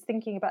his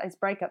thinking about his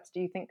breakups, do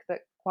you think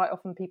that quite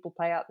often people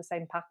play out the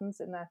same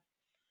patterns in their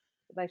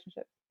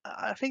relationship?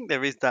 I think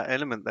there is that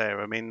element there.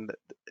 I mean,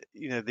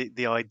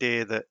 the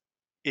idea that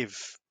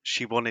if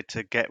she wanted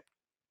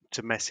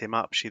to mess him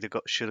up, should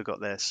have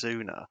got there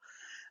sooner.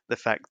 The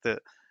fact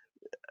that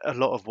a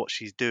lot of what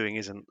she's doing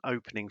isn't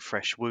opening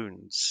fresh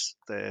wounds;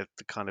 they're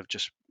kind of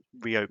just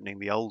reopening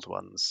the old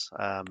ones.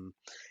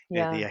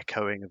 The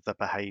echoing of the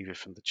behaviour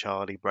from the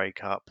Charlie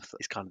breakup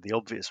is kind of the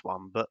obvious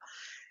one, but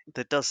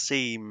there does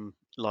seem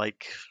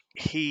like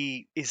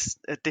he is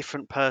a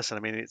different person.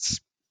 I mean, it's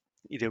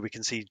we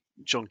can see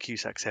John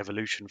Cusack's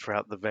evolution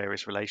throughout the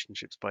various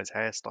relationships by his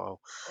hairstyle,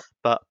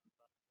 but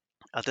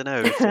I don't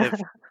know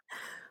if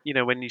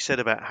when you said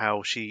about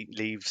how she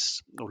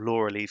leaves, or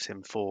Laura leaves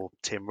him for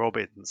Tim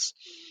Robbins,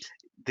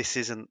 this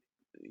isn't,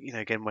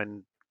 again,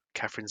 when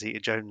Catherine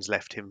Zeta-Jones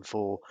left him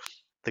for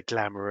the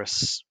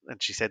glamorous,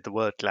 and she said the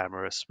word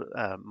glamorous,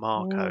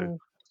 Marco,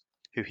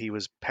 who he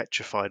was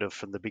petrified of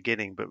from the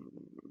beginning, but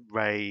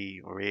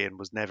Ray or Ian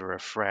was never a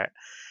threat.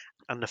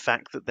 And the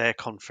fact that their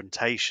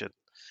confrontation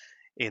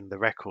in the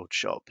record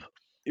shop,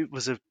 it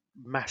was a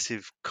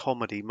massive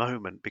comedy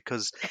moment,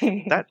 because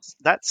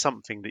that's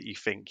something that you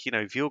think,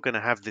 if you're going to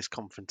have this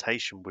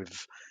confrontation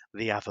with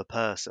the other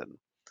person,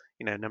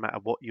 no matter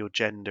what your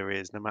gender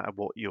is, no matter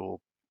what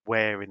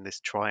where in this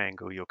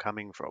triangle you're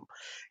coming from,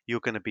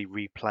 you're going to be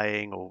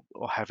replaying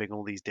or having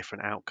all these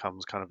different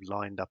outcomes kind of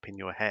lined up in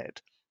your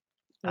head.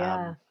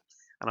 Yeah.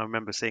 And I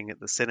remember seeing it at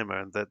the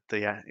cinema, and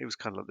it was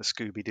kind of like the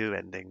Scooby Doo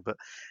ending, but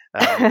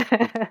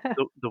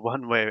the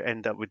one where it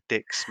ended up with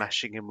Dick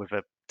smashing him with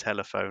a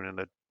telephone and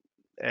an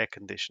air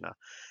conditioner.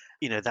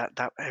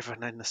 That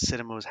everyone in the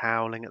cinema was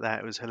howling at that.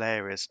 It was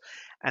hilarious,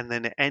 and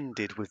then it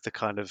ended with the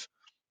kind of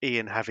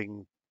Ian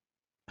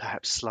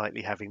perhaps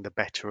slightly having the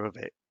better of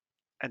it,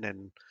 and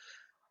then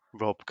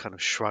Rob kind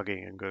of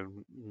shrugging and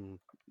going,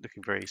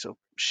 looking very sort of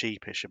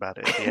sheepish about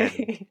it at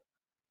the end.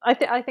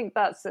 I think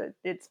that's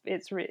it's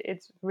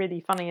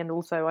really funny, and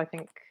also I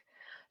think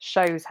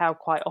shows how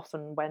quite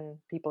often when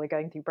people are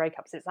going through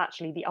breakups, it's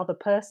actually the other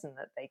person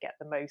that they get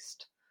the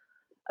most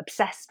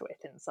obsessed with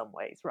in some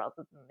ways, rather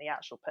than the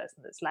actual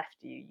person that's left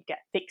you. You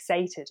get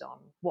fixated on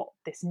what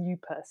this new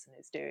person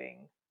is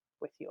doing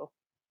with your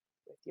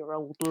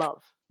old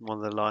love. One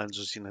of the lines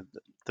was,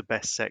 the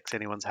best sex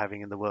anyone's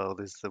having in the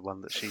world is the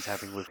one that she's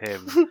having with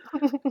him.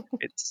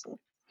 It's,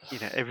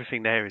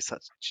 everything there is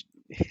such.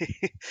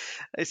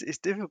 It's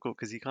difficult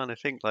because you kind of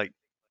think like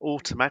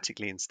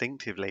automatically,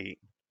 instinctively,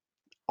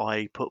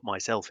 I put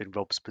myself in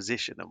Rob's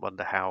position and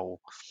wonder how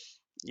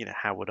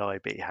would I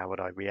be? How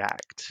would I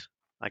react?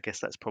 I guess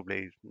that's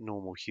probably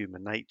normal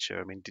human nature.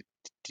 I mean,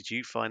 did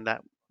you find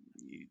that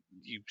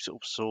you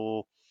sort of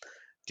saw?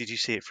 Did you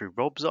see it through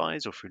Rob's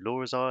eyes or through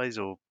Laura's eyes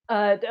or?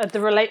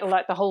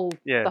 The whole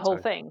Yeah, the whole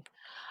sorry. thing.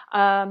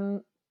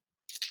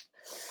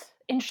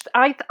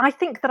 I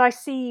think that I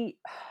see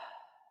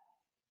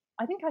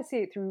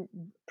it through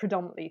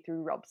predominantly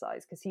through Rob's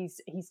eyes, because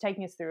he's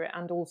taking us through it,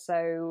 and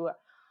also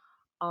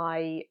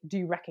I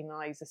do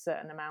recognise a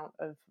certain amount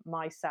of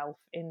myself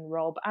in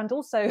Rob, and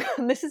also,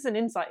 and this is an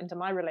insight into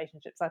my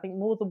relationships, I think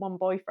more than one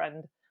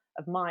boyfriend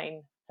of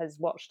mine has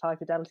watched High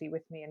Fidelity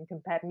with me and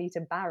compared me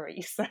to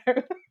Barry. So,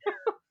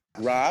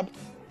 Rob,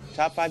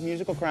 top 5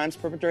 musical crimes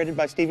perpetrated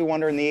by Stevie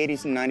Wonder in the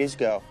 80s and 90s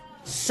go.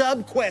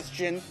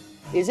 Sub-question,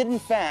 is it in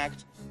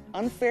fact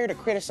unfair to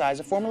criticize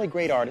a formerly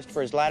great artist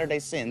for his latter-day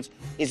sins?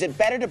 Is it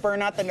better to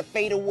burn out than to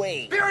fade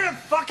away? You're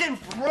fucking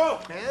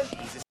broke, man.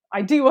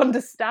 I do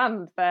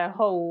understand their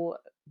whole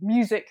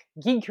music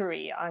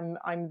geekery.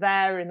 I'm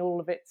there in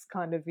all of its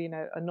kind of,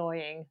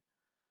 annoying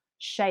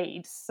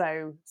shades.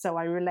 So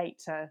I relate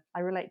to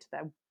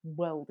their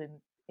world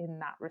in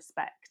that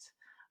respect.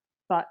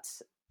 But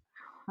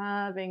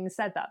having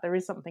said that, there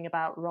is something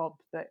about Rob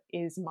that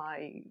is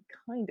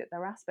there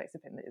are aspects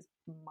of him that is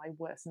my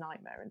worst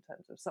nightmare, in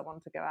terms of someone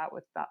to go out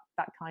with that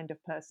kind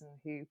of person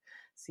who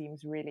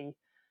seems really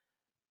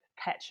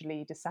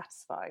perpetually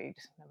dissatisfied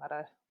no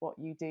matter what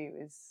you do.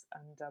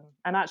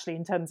 And actually,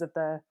 in terms of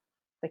the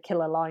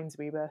killer lines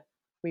we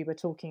were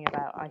talking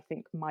about, I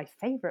think my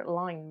favorite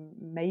line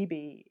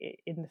maybe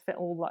in the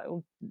film,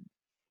 or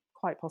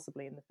quite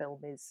possibly in the film,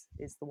 is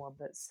the one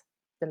that's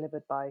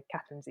delivered by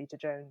Catherine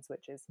Zeta-Jones,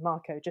 which is,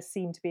 Marco just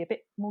seemed to be a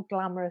bit more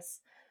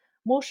glamorous,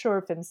 more sure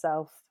of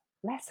himself,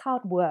 less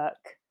hard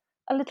work,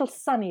 a little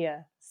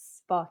sunnier,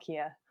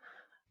 sparkier.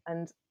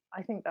 And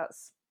I think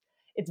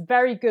it's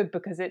very good,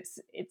 because it's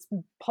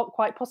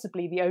quite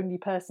possibly the only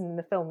person in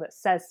the film that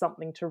says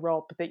something to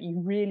Rob that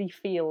you really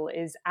feel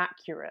is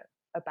accurate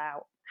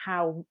about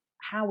how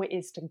it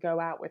is to go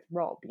out with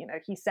Rob.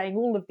 He's saying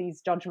all of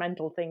these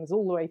judgmental things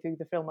all the way through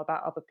the film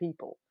about other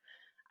people,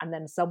 and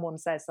then someone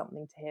says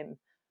something to him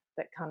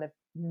that kind of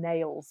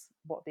nails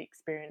what the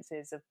experience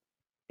is of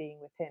being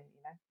with him.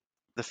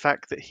 The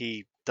fact that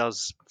he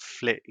does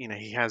flip,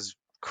 he has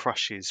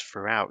crushes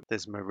throughout.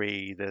 There's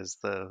Marie, there's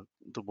the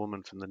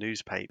woman from the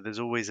newspaper. There's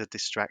always a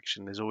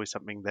distraction. There's always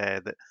something there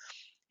that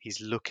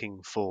he's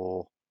looking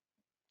for.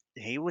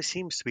 He always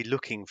seems to be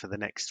looking for the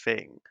next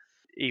thing,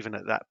 even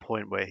at that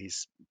point where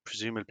he's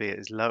presumably at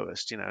his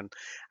lowest. And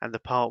the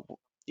part,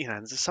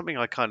 and there's something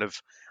I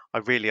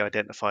really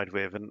identified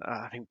with, and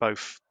I think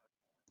both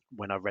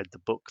when I read the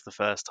book the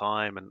first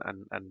time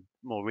and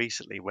more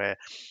recently, where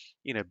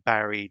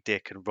Barry,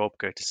 Dick, and Rob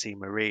go to see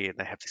Marie, and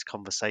they have this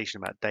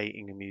conversation about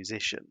dating a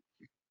musician.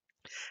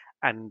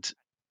 And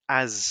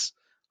as,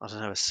 I don't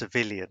know, a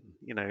civilian,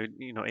 you're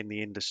not in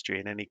the industry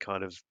in any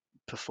kind of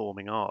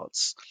performing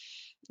arts,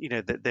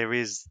 that there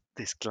is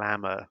this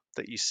glamour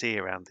that you see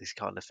around these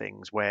kind of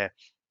things where,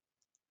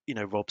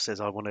 Rob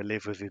says, I want to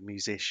live with a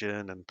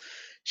musician, and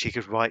she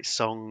could write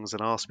songs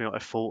and ask me what I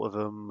thought of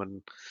them.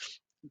 And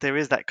there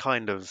is that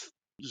kind of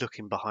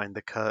looking behind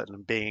the curtain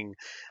and being,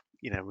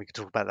 we could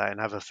talk about that in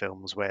other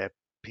films where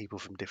people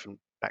from different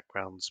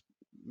backgrounds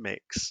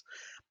mix.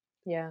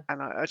 Yeah. And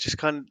I just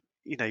kind of,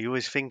 you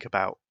always think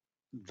about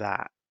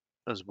that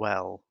as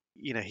well.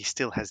 He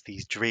still has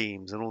these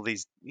dreams and all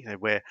these,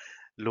 where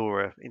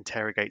Laura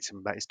interrogates him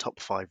about his top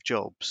 5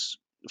 jobs.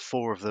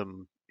 4 of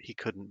them he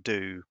couldn't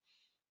do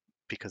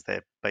because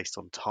they're based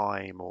on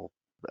time or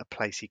a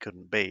place he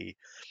couldn't be.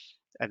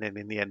 And then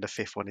in the end, the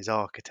 5th one is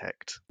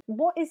architect.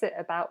 What is it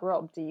about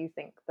Rob, do you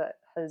think, that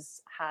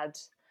has had,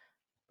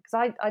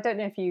 because I don't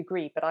know if you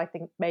agree, but I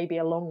think maybe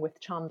along with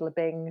Chandler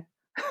Bing,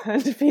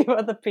 and a few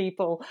other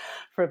people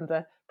from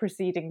the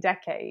preceding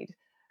decade,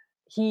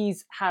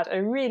 he's had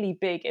a really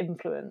big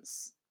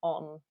influence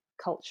on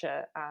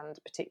culture and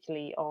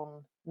particularly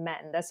on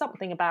men. There's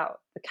something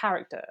about the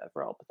character of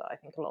Rob that I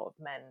think a lot of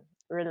men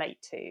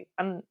relate to.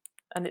 And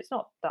it's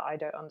not that I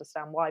don't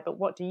understand why, but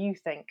what do you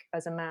think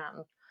as a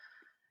man?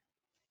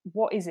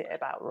 What is it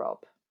about Rob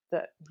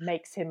that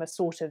makes him a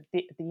sort of,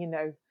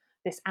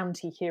 this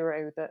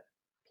anti-hero that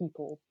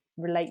people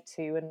relate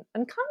to and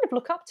kind of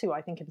look up to,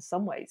 I think, in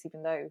some ways,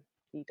 even though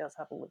he does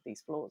have all of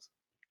these flaws?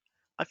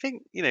 I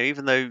think,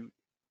 even though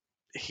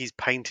he's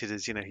painted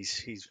as,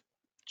 he's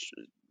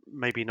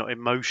maybe not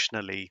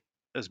emotionally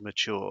as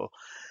mature,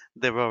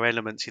 there are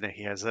elements,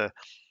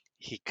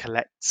 he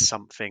collects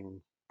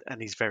something and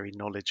he's very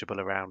knowledgeable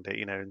around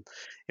it, and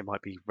it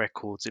might be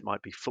records, it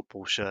might be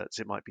football shirts,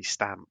 it might be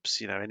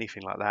stamps,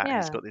 anything like that. And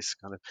he's got this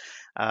kind of,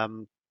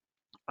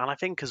 and I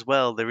think as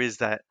well, there is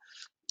that,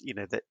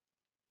 that,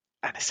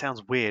 and it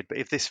sounds weird, but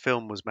if this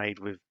film was made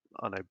with,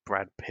 I don't know,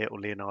 Brad Pitt or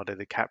Leonardo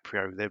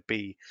DiCaprio, it'd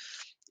be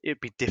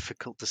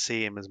difficult to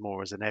see him as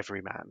more as an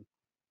everyman.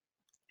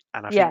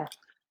 And I think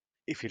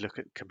if you look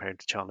at comparing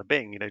to Chandler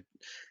Bing,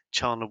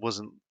 Chandler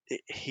was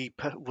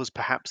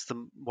perhaps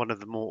one of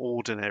the more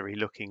ordinary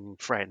looking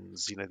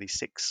friends, these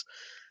 6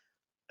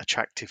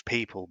 attractive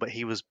people, but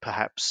he was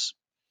perhaps,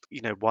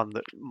 one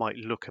that might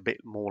look a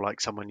bit more like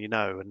someone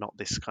and not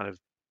this kind of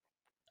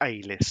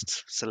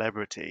A-list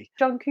celebrity.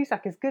 John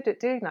Cusack is good at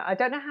doing that. I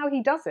don't know how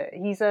he does it.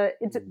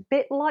 It's a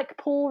bit like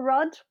Paul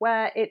Rudd,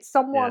 where it's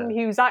someone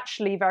who's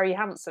actually very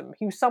handsome,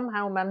 who's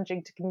somehow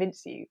managing to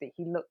convince you that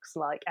he looks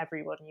like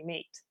everyone you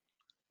meet.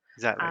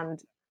 Exactly. And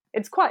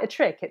it's quite a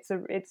trick. It's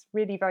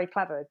really very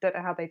clever. Don't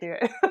know how they do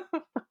it.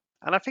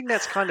 And I think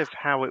that's kind of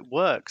how it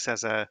works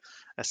as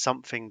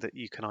something that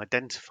you can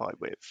identify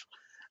with,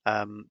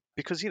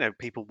 because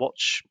people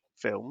watch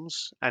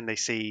films and they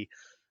see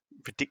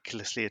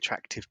ridiculously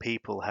attractive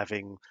people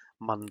having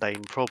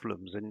mundane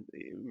problems, and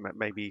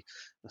maybe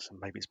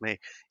it's me.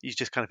 You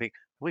just kind of think,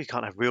 well, you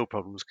can't have real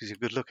problems because you're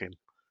good looking.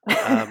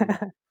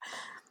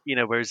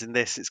 Whereas in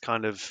this, it's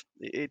kind of,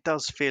 it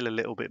does feel a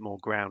little bit more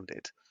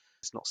grounded.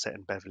 It's not set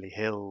in Beverly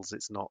Hills.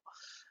 It's not,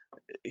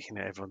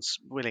 everyone's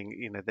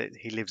willing, that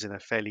he lives in a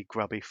fairly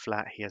grubby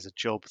flat. He has a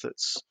job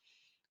that's,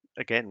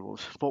 again,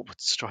 what would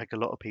strike a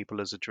lot of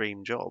people as a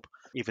dream job,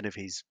 even if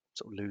he's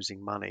sort of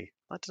losing money.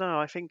 I don't know.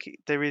 I think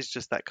there is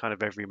just that kind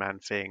of everyman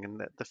thing,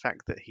 and the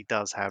fact that he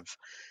does have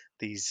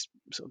these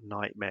sort of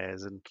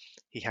nightmares, and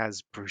he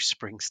has Bruce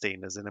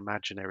Springsteen as an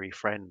imaginary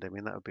friend. I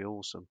mean, that would be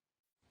awesome.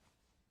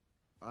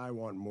 I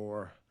want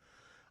more.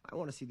 I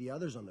want to see the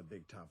others on the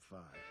big top 5.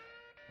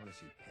 I want to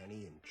see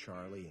Penny and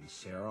Charlie and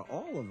Sarah,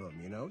 all of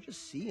them,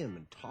 just see them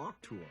and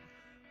talk to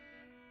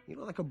them.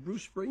 Like a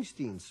Bruce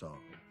Springsteen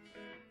song.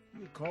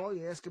 You call,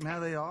 you ask them how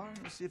they are,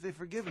 and see if they've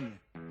forgiven you.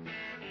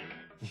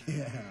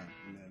 Yeah,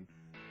 and then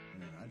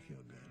I'd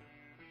feel good.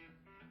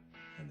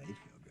 And they'd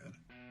feel good.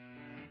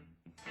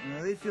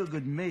 They'd feel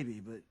good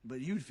maybe, but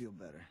you'd feel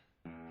better.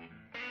 I'd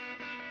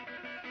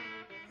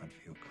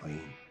feel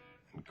clean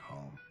and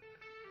calm.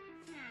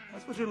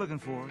 That's what you're looking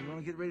for. You want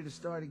to get ready to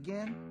start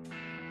again?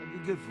 That'd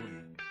be good for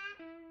you.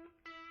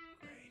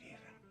 Great,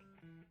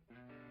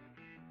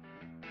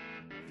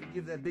 even.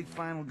 Give that big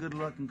final good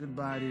luck and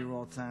goodbye to your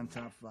all-time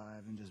top 5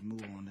 and just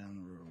move on down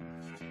the road.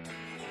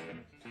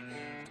 Good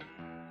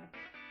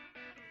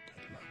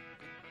luck.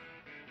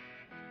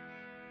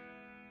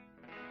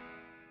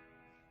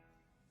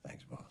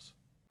 Thanks, boss.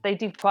 They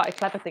do quite a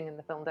clever thing in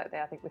the film, don't they?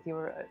 I think with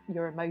your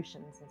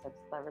emotions in terms of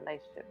their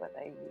relationship, where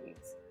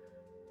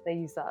they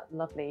use that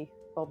lovely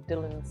Bob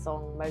Dylan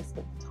song most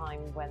of the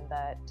time when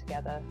they're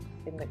together,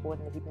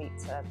 when he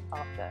meets her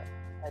after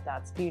her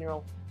dad's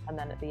funeral, and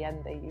then at the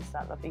end they use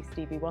that lovely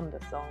Stevie Wonder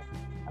song.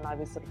 And I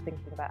was sort of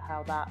thinking about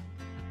how that,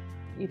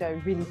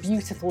 really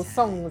beautiful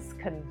songs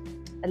can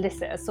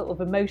elicit a sort of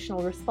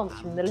emotional response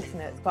from the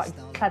listener. It's quite a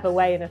clever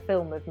way in a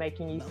film of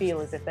making you feel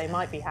as if they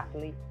might be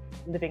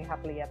living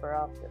happily ever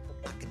after.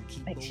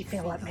 It makes you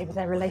feel like maybe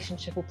their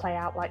relationship will play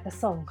out like the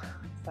song.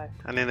 So.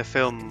 And in a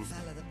film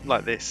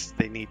like this,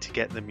 they need to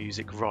get the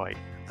music right,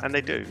 and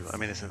they do. I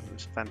mean, it's a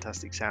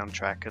fantastic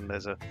soundtrack, and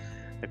there's a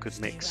good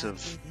mix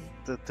of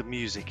the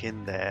music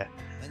in there,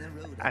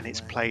 and it's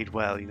played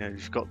well.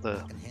 You've got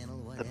the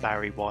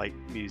Barry White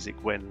music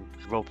when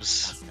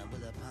Rob's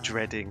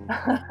dreading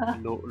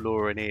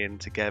Laura and Ian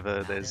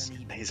together. There's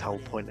his whole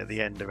point at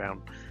the end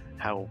around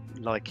how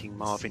liking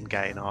Marvin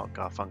Gaye and Art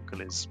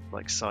Garfunkel is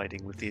like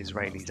siding with the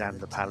Israelis and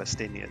the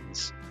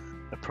Palestinians.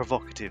 A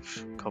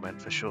provocative comment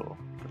for sure.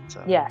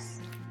 But, yes.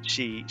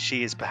 She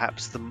is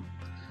perhaps the,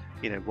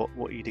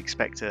 what you'd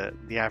expect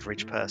the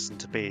average person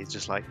to be, is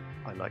just like,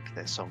 I like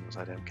their songs,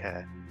 I don't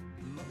care.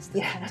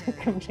 Yeah,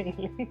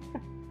 completely.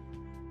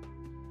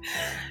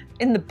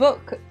 In the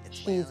book,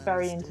 she's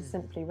very into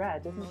Simply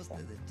Red, isn't she?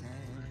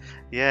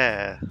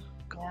 Yeah.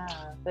 God,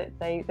 Yeah,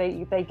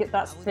 they get,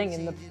 that's the thing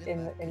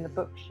in the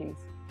book. She's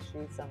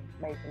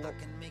made to look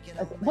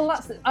well.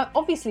 That's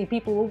obviously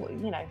people.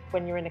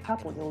 When you're in a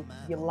couple,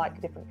 you'll like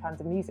different kinds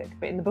of music.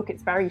 But in the book,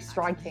 it's very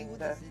striking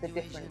the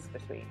difference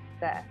between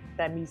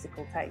their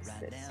musical tastes.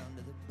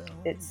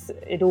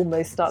 It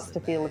almost starts to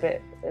feel a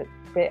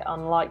bit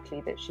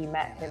unlikely that she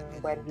met him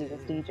when he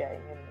was DJing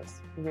in this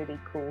really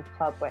cool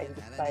club where he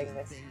was playing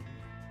this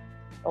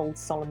old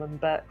Solomon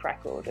Burke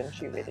record, and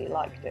she really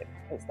liked it,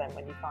 because then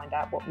when you find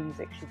out what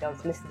music she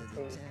does listen to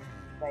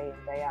day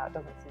in, day out, it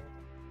doesn't seem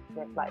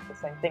to reflect the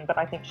same thing. But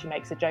I think she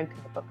makes a joke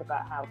in the book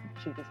about how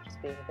she was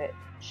just being a bit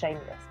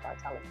shameless by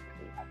telling him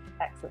he had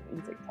excellent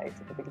music taste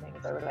at the beginning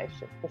of their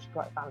relationship, because she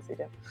quite fancied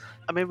him.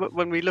 I mean,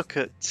 when we look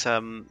at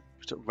sort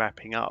of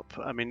wrapping up,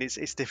 I mean,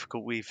 it's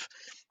difficult. We've,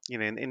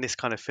 in this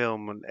kind of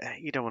film,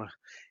 we don't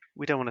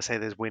want to say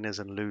there's winners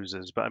and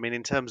losers, but I mean,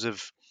 in terms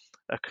of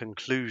a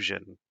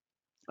conclusion,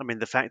 I mean,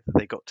 the fact that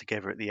they got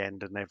together at the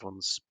end and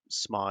everyone's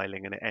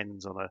smiling and it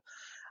ends on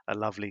a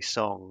lovely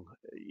song,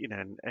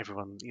 and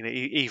everyone,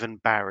 even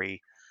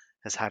Barry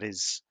has had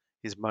his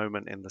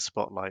moment in the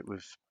spotlight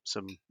with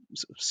some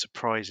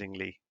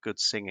surprisingly good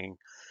singing.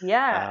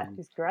 Yeah,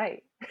 he's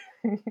great.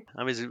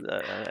 I mean,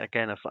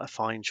 again, a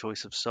fine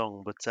choice of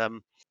song, but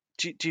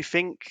do you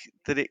think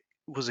that it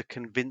was a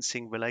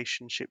convincing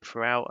relationship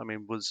throughout? I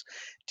mean,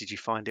 did you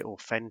find it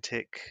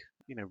authentic,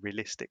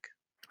 realistic?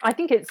 I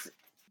think it's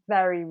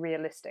very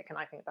realistic, and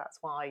I think that's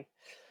why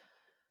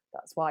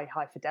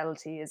High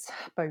Fidelity is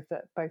both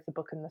the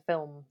book and the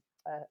film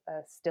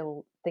are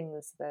still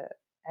things that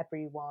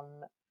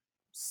everyone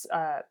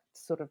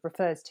sort of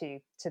refers to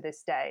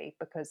this day,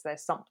 because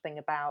there's something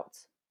about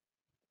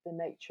the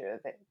nature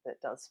of it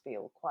that does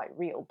feel quite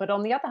real. But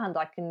on the other hand,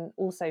 I can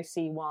also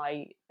see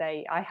why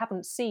I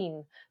haven't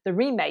seen the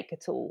remake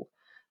at all,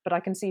 but I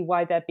can see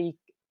why there'd be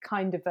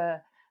kind of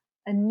a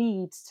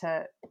need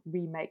to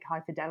remake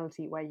High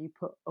Fidelity where you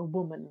put a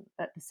woman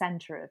at the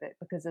center of it,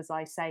 because, as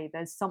I say,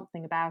 there's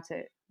something about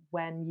it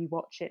when you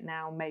watch it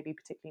now, maybe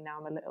particularly now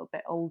I'm a little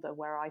bit older,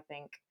 where I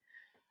think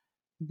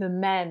the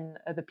men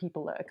are the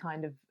people that are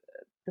kind of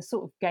the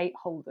sort of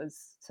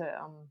gateholders to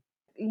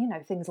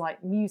things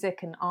like music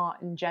and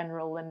art in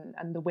general,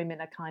 and the women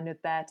are kind of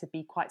there to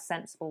be quite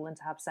sensible and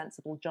to have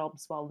sensible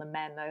jobs, while the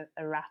men are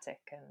erratic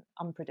and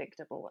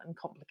unpredictable and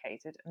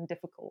complicated and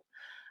difficult.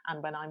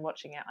 And when I'm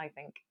watching it, I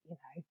think,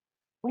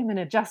 women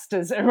are just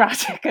as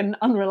erratic and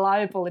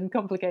unreliable and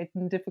complicated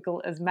and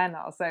difficult as men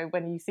are. So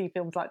when you see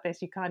films like this,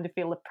 you kind of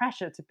feel the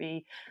pressure to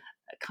be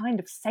kind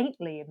of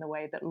saintly in the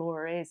way that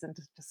Laura is, and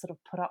to sort of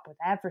put up with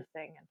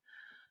everything. And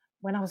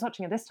when I was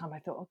watching it this time, I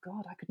thought, oh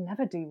God, I could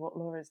never do what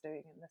Laura's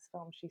doing in this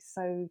film. She's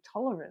so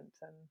tolerant,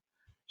 and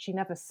she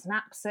never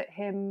snaps at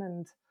him,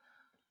 and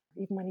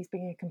even when he's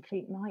being a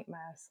complete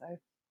nightmare. So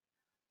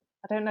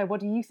I don't know. What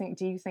do you think?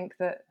 Do you think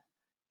that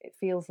it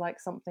feels like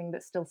something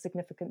that's still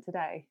significant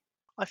today?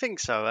 I think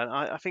so, and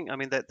I think, I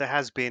mean, there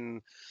has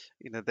been,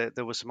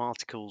 there were some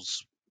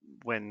articles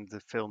when the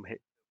film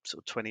hit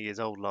sort of 20 years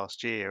old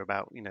last year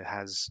about,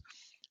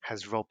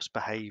 has Rob's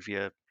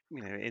behaviour,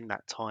 in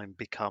that time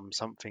become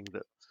something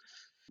that,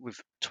 with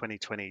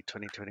 2020,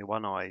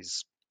 2021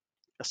 eyes,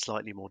 are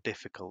slightly more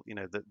difficult,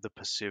 the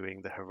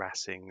pursuing, the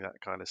harassing,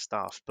 that kind of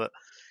stuff. But,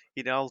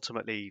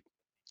 ultimately,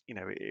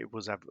 it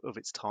was of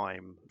its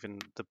time. Even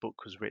the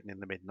book was written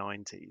in the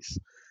mid-90s,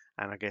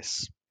 and I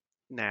guess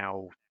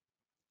now,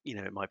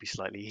 it might be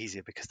slightly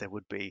easier because there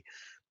would be,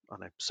 I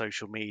don't know,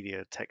 social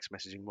media, text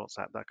messaging,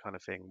 WhatsApp, that kind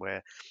of thing,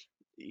 where,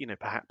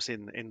 perhaps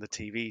in the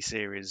TV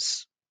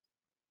series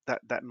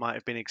that might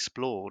have been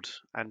explored,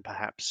 and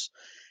perhaps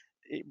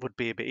it would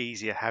be a bit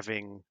easier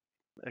having,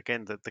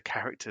 again, the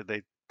character,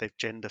 they've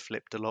gender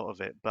flipped a lot of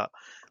it, but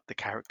the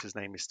character's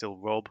name is still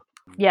Rob.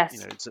 Yes.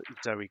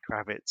 Zoe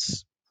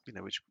Kravitz,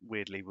 which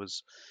weirdly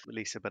was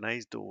Lisa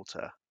Bonet's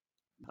daughter.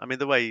 I mean,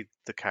 the way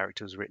the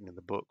character was written in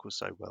the book was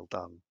so well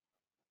done.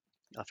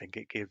 I think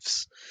it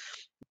gives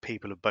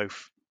people of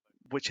both,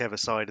 whichever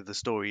side of the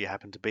story you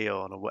happen to be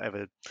on, or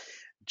whatever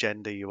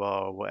gender you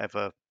are, or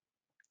whatever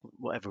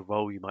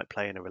role you might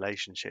play in a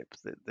relationship,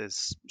 that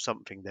there's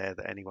something there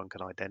that anyone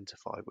can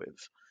identify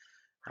with.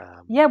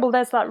 Yeah, well,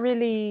 there's that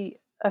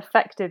really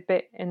effective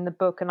bit in the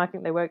book, and I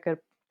think they were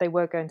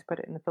going to put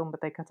it in the film,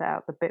 but they cut it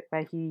out, the bit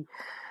where he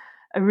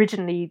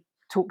originally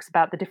talks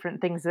about the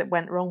different things that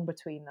went wrong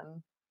between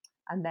them,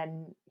 and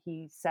then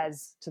he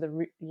says to the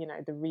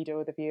reader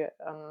or the viewer,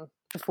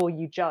 before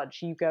you judge,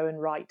 you go and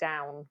write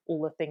down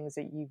all the things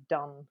that you've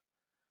done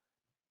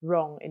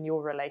wrong in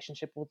your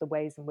relationship, or the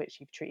ways in which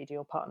you've treated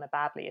your partner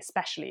badly,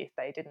 especially if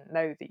they didn't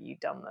know that you'd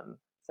done them.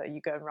 So you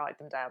go and write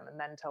them down, and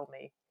then tell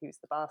me who's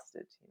the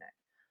bastard.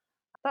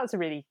 That's a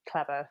really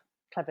clever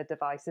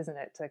device, isn't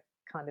it, to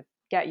kind of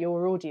get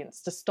your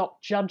audience to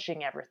stop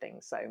judging everything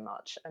so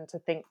much, and to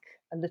think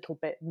a little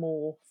bit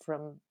more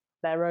from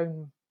their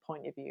own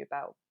point of view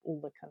about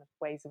all the kind of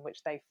ways in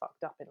which they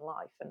fucked up in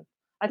life. And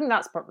I think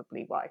that's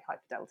probably why High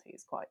Fidelity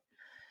is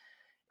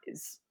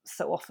is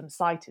so often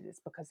cited is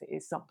because it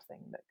is something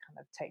that kind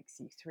of takes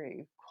you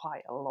through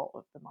quite a lot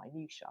of the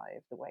minutiae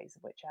of the ways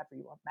in which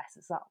everyone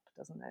messes up,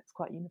 doesn't it? It's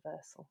quite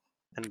universal.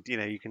 And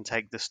you can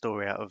take the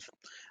story out of,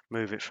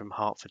 move it from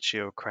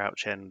Hertfordshire or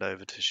Crouch End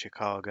over to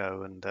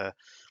Chicago, and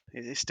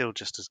it's still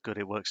just as good.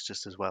 It works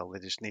just as well. They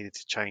just needed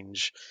to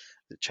change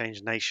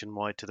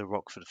nationwide to the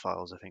Rockford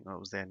Files. I think that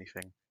was the only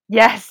thing.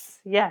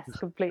 Yes,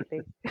 completely.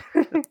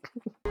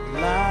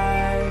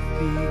 Life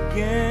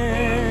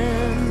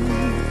begins.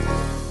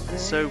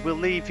 So we'll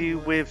leave you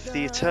with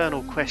the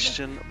eternal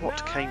question: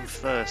 what came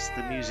first,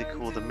 the music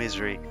or the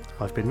misery?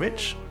 I've been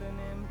Rich.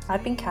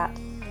 I've been Kat,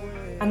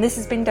 and this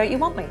has been Don't You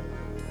Want Me?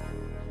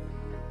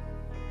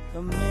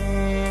 The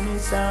many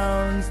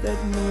sounds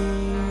that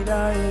meet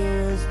our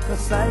ears, the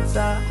sights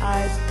our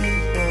eyes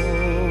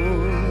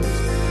behold,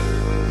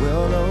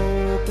 will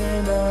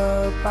open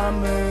up our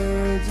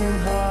merging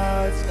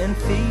hearts and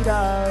feed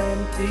our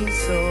empty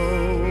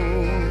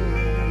souls.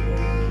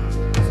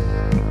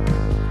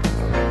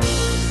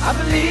 I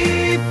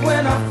believe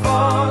when I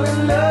fall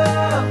in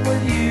love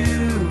with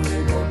you,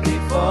 it will be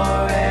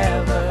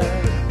forever.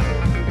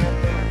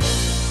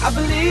 I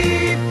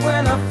believe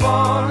when I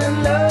fall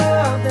in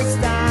love this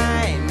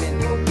time, it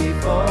will be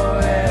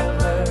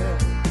forever.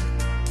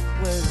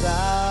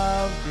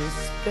 Without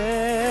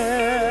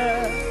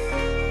despair,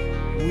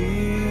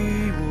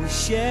 we will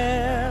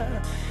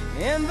share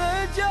in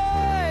the joy.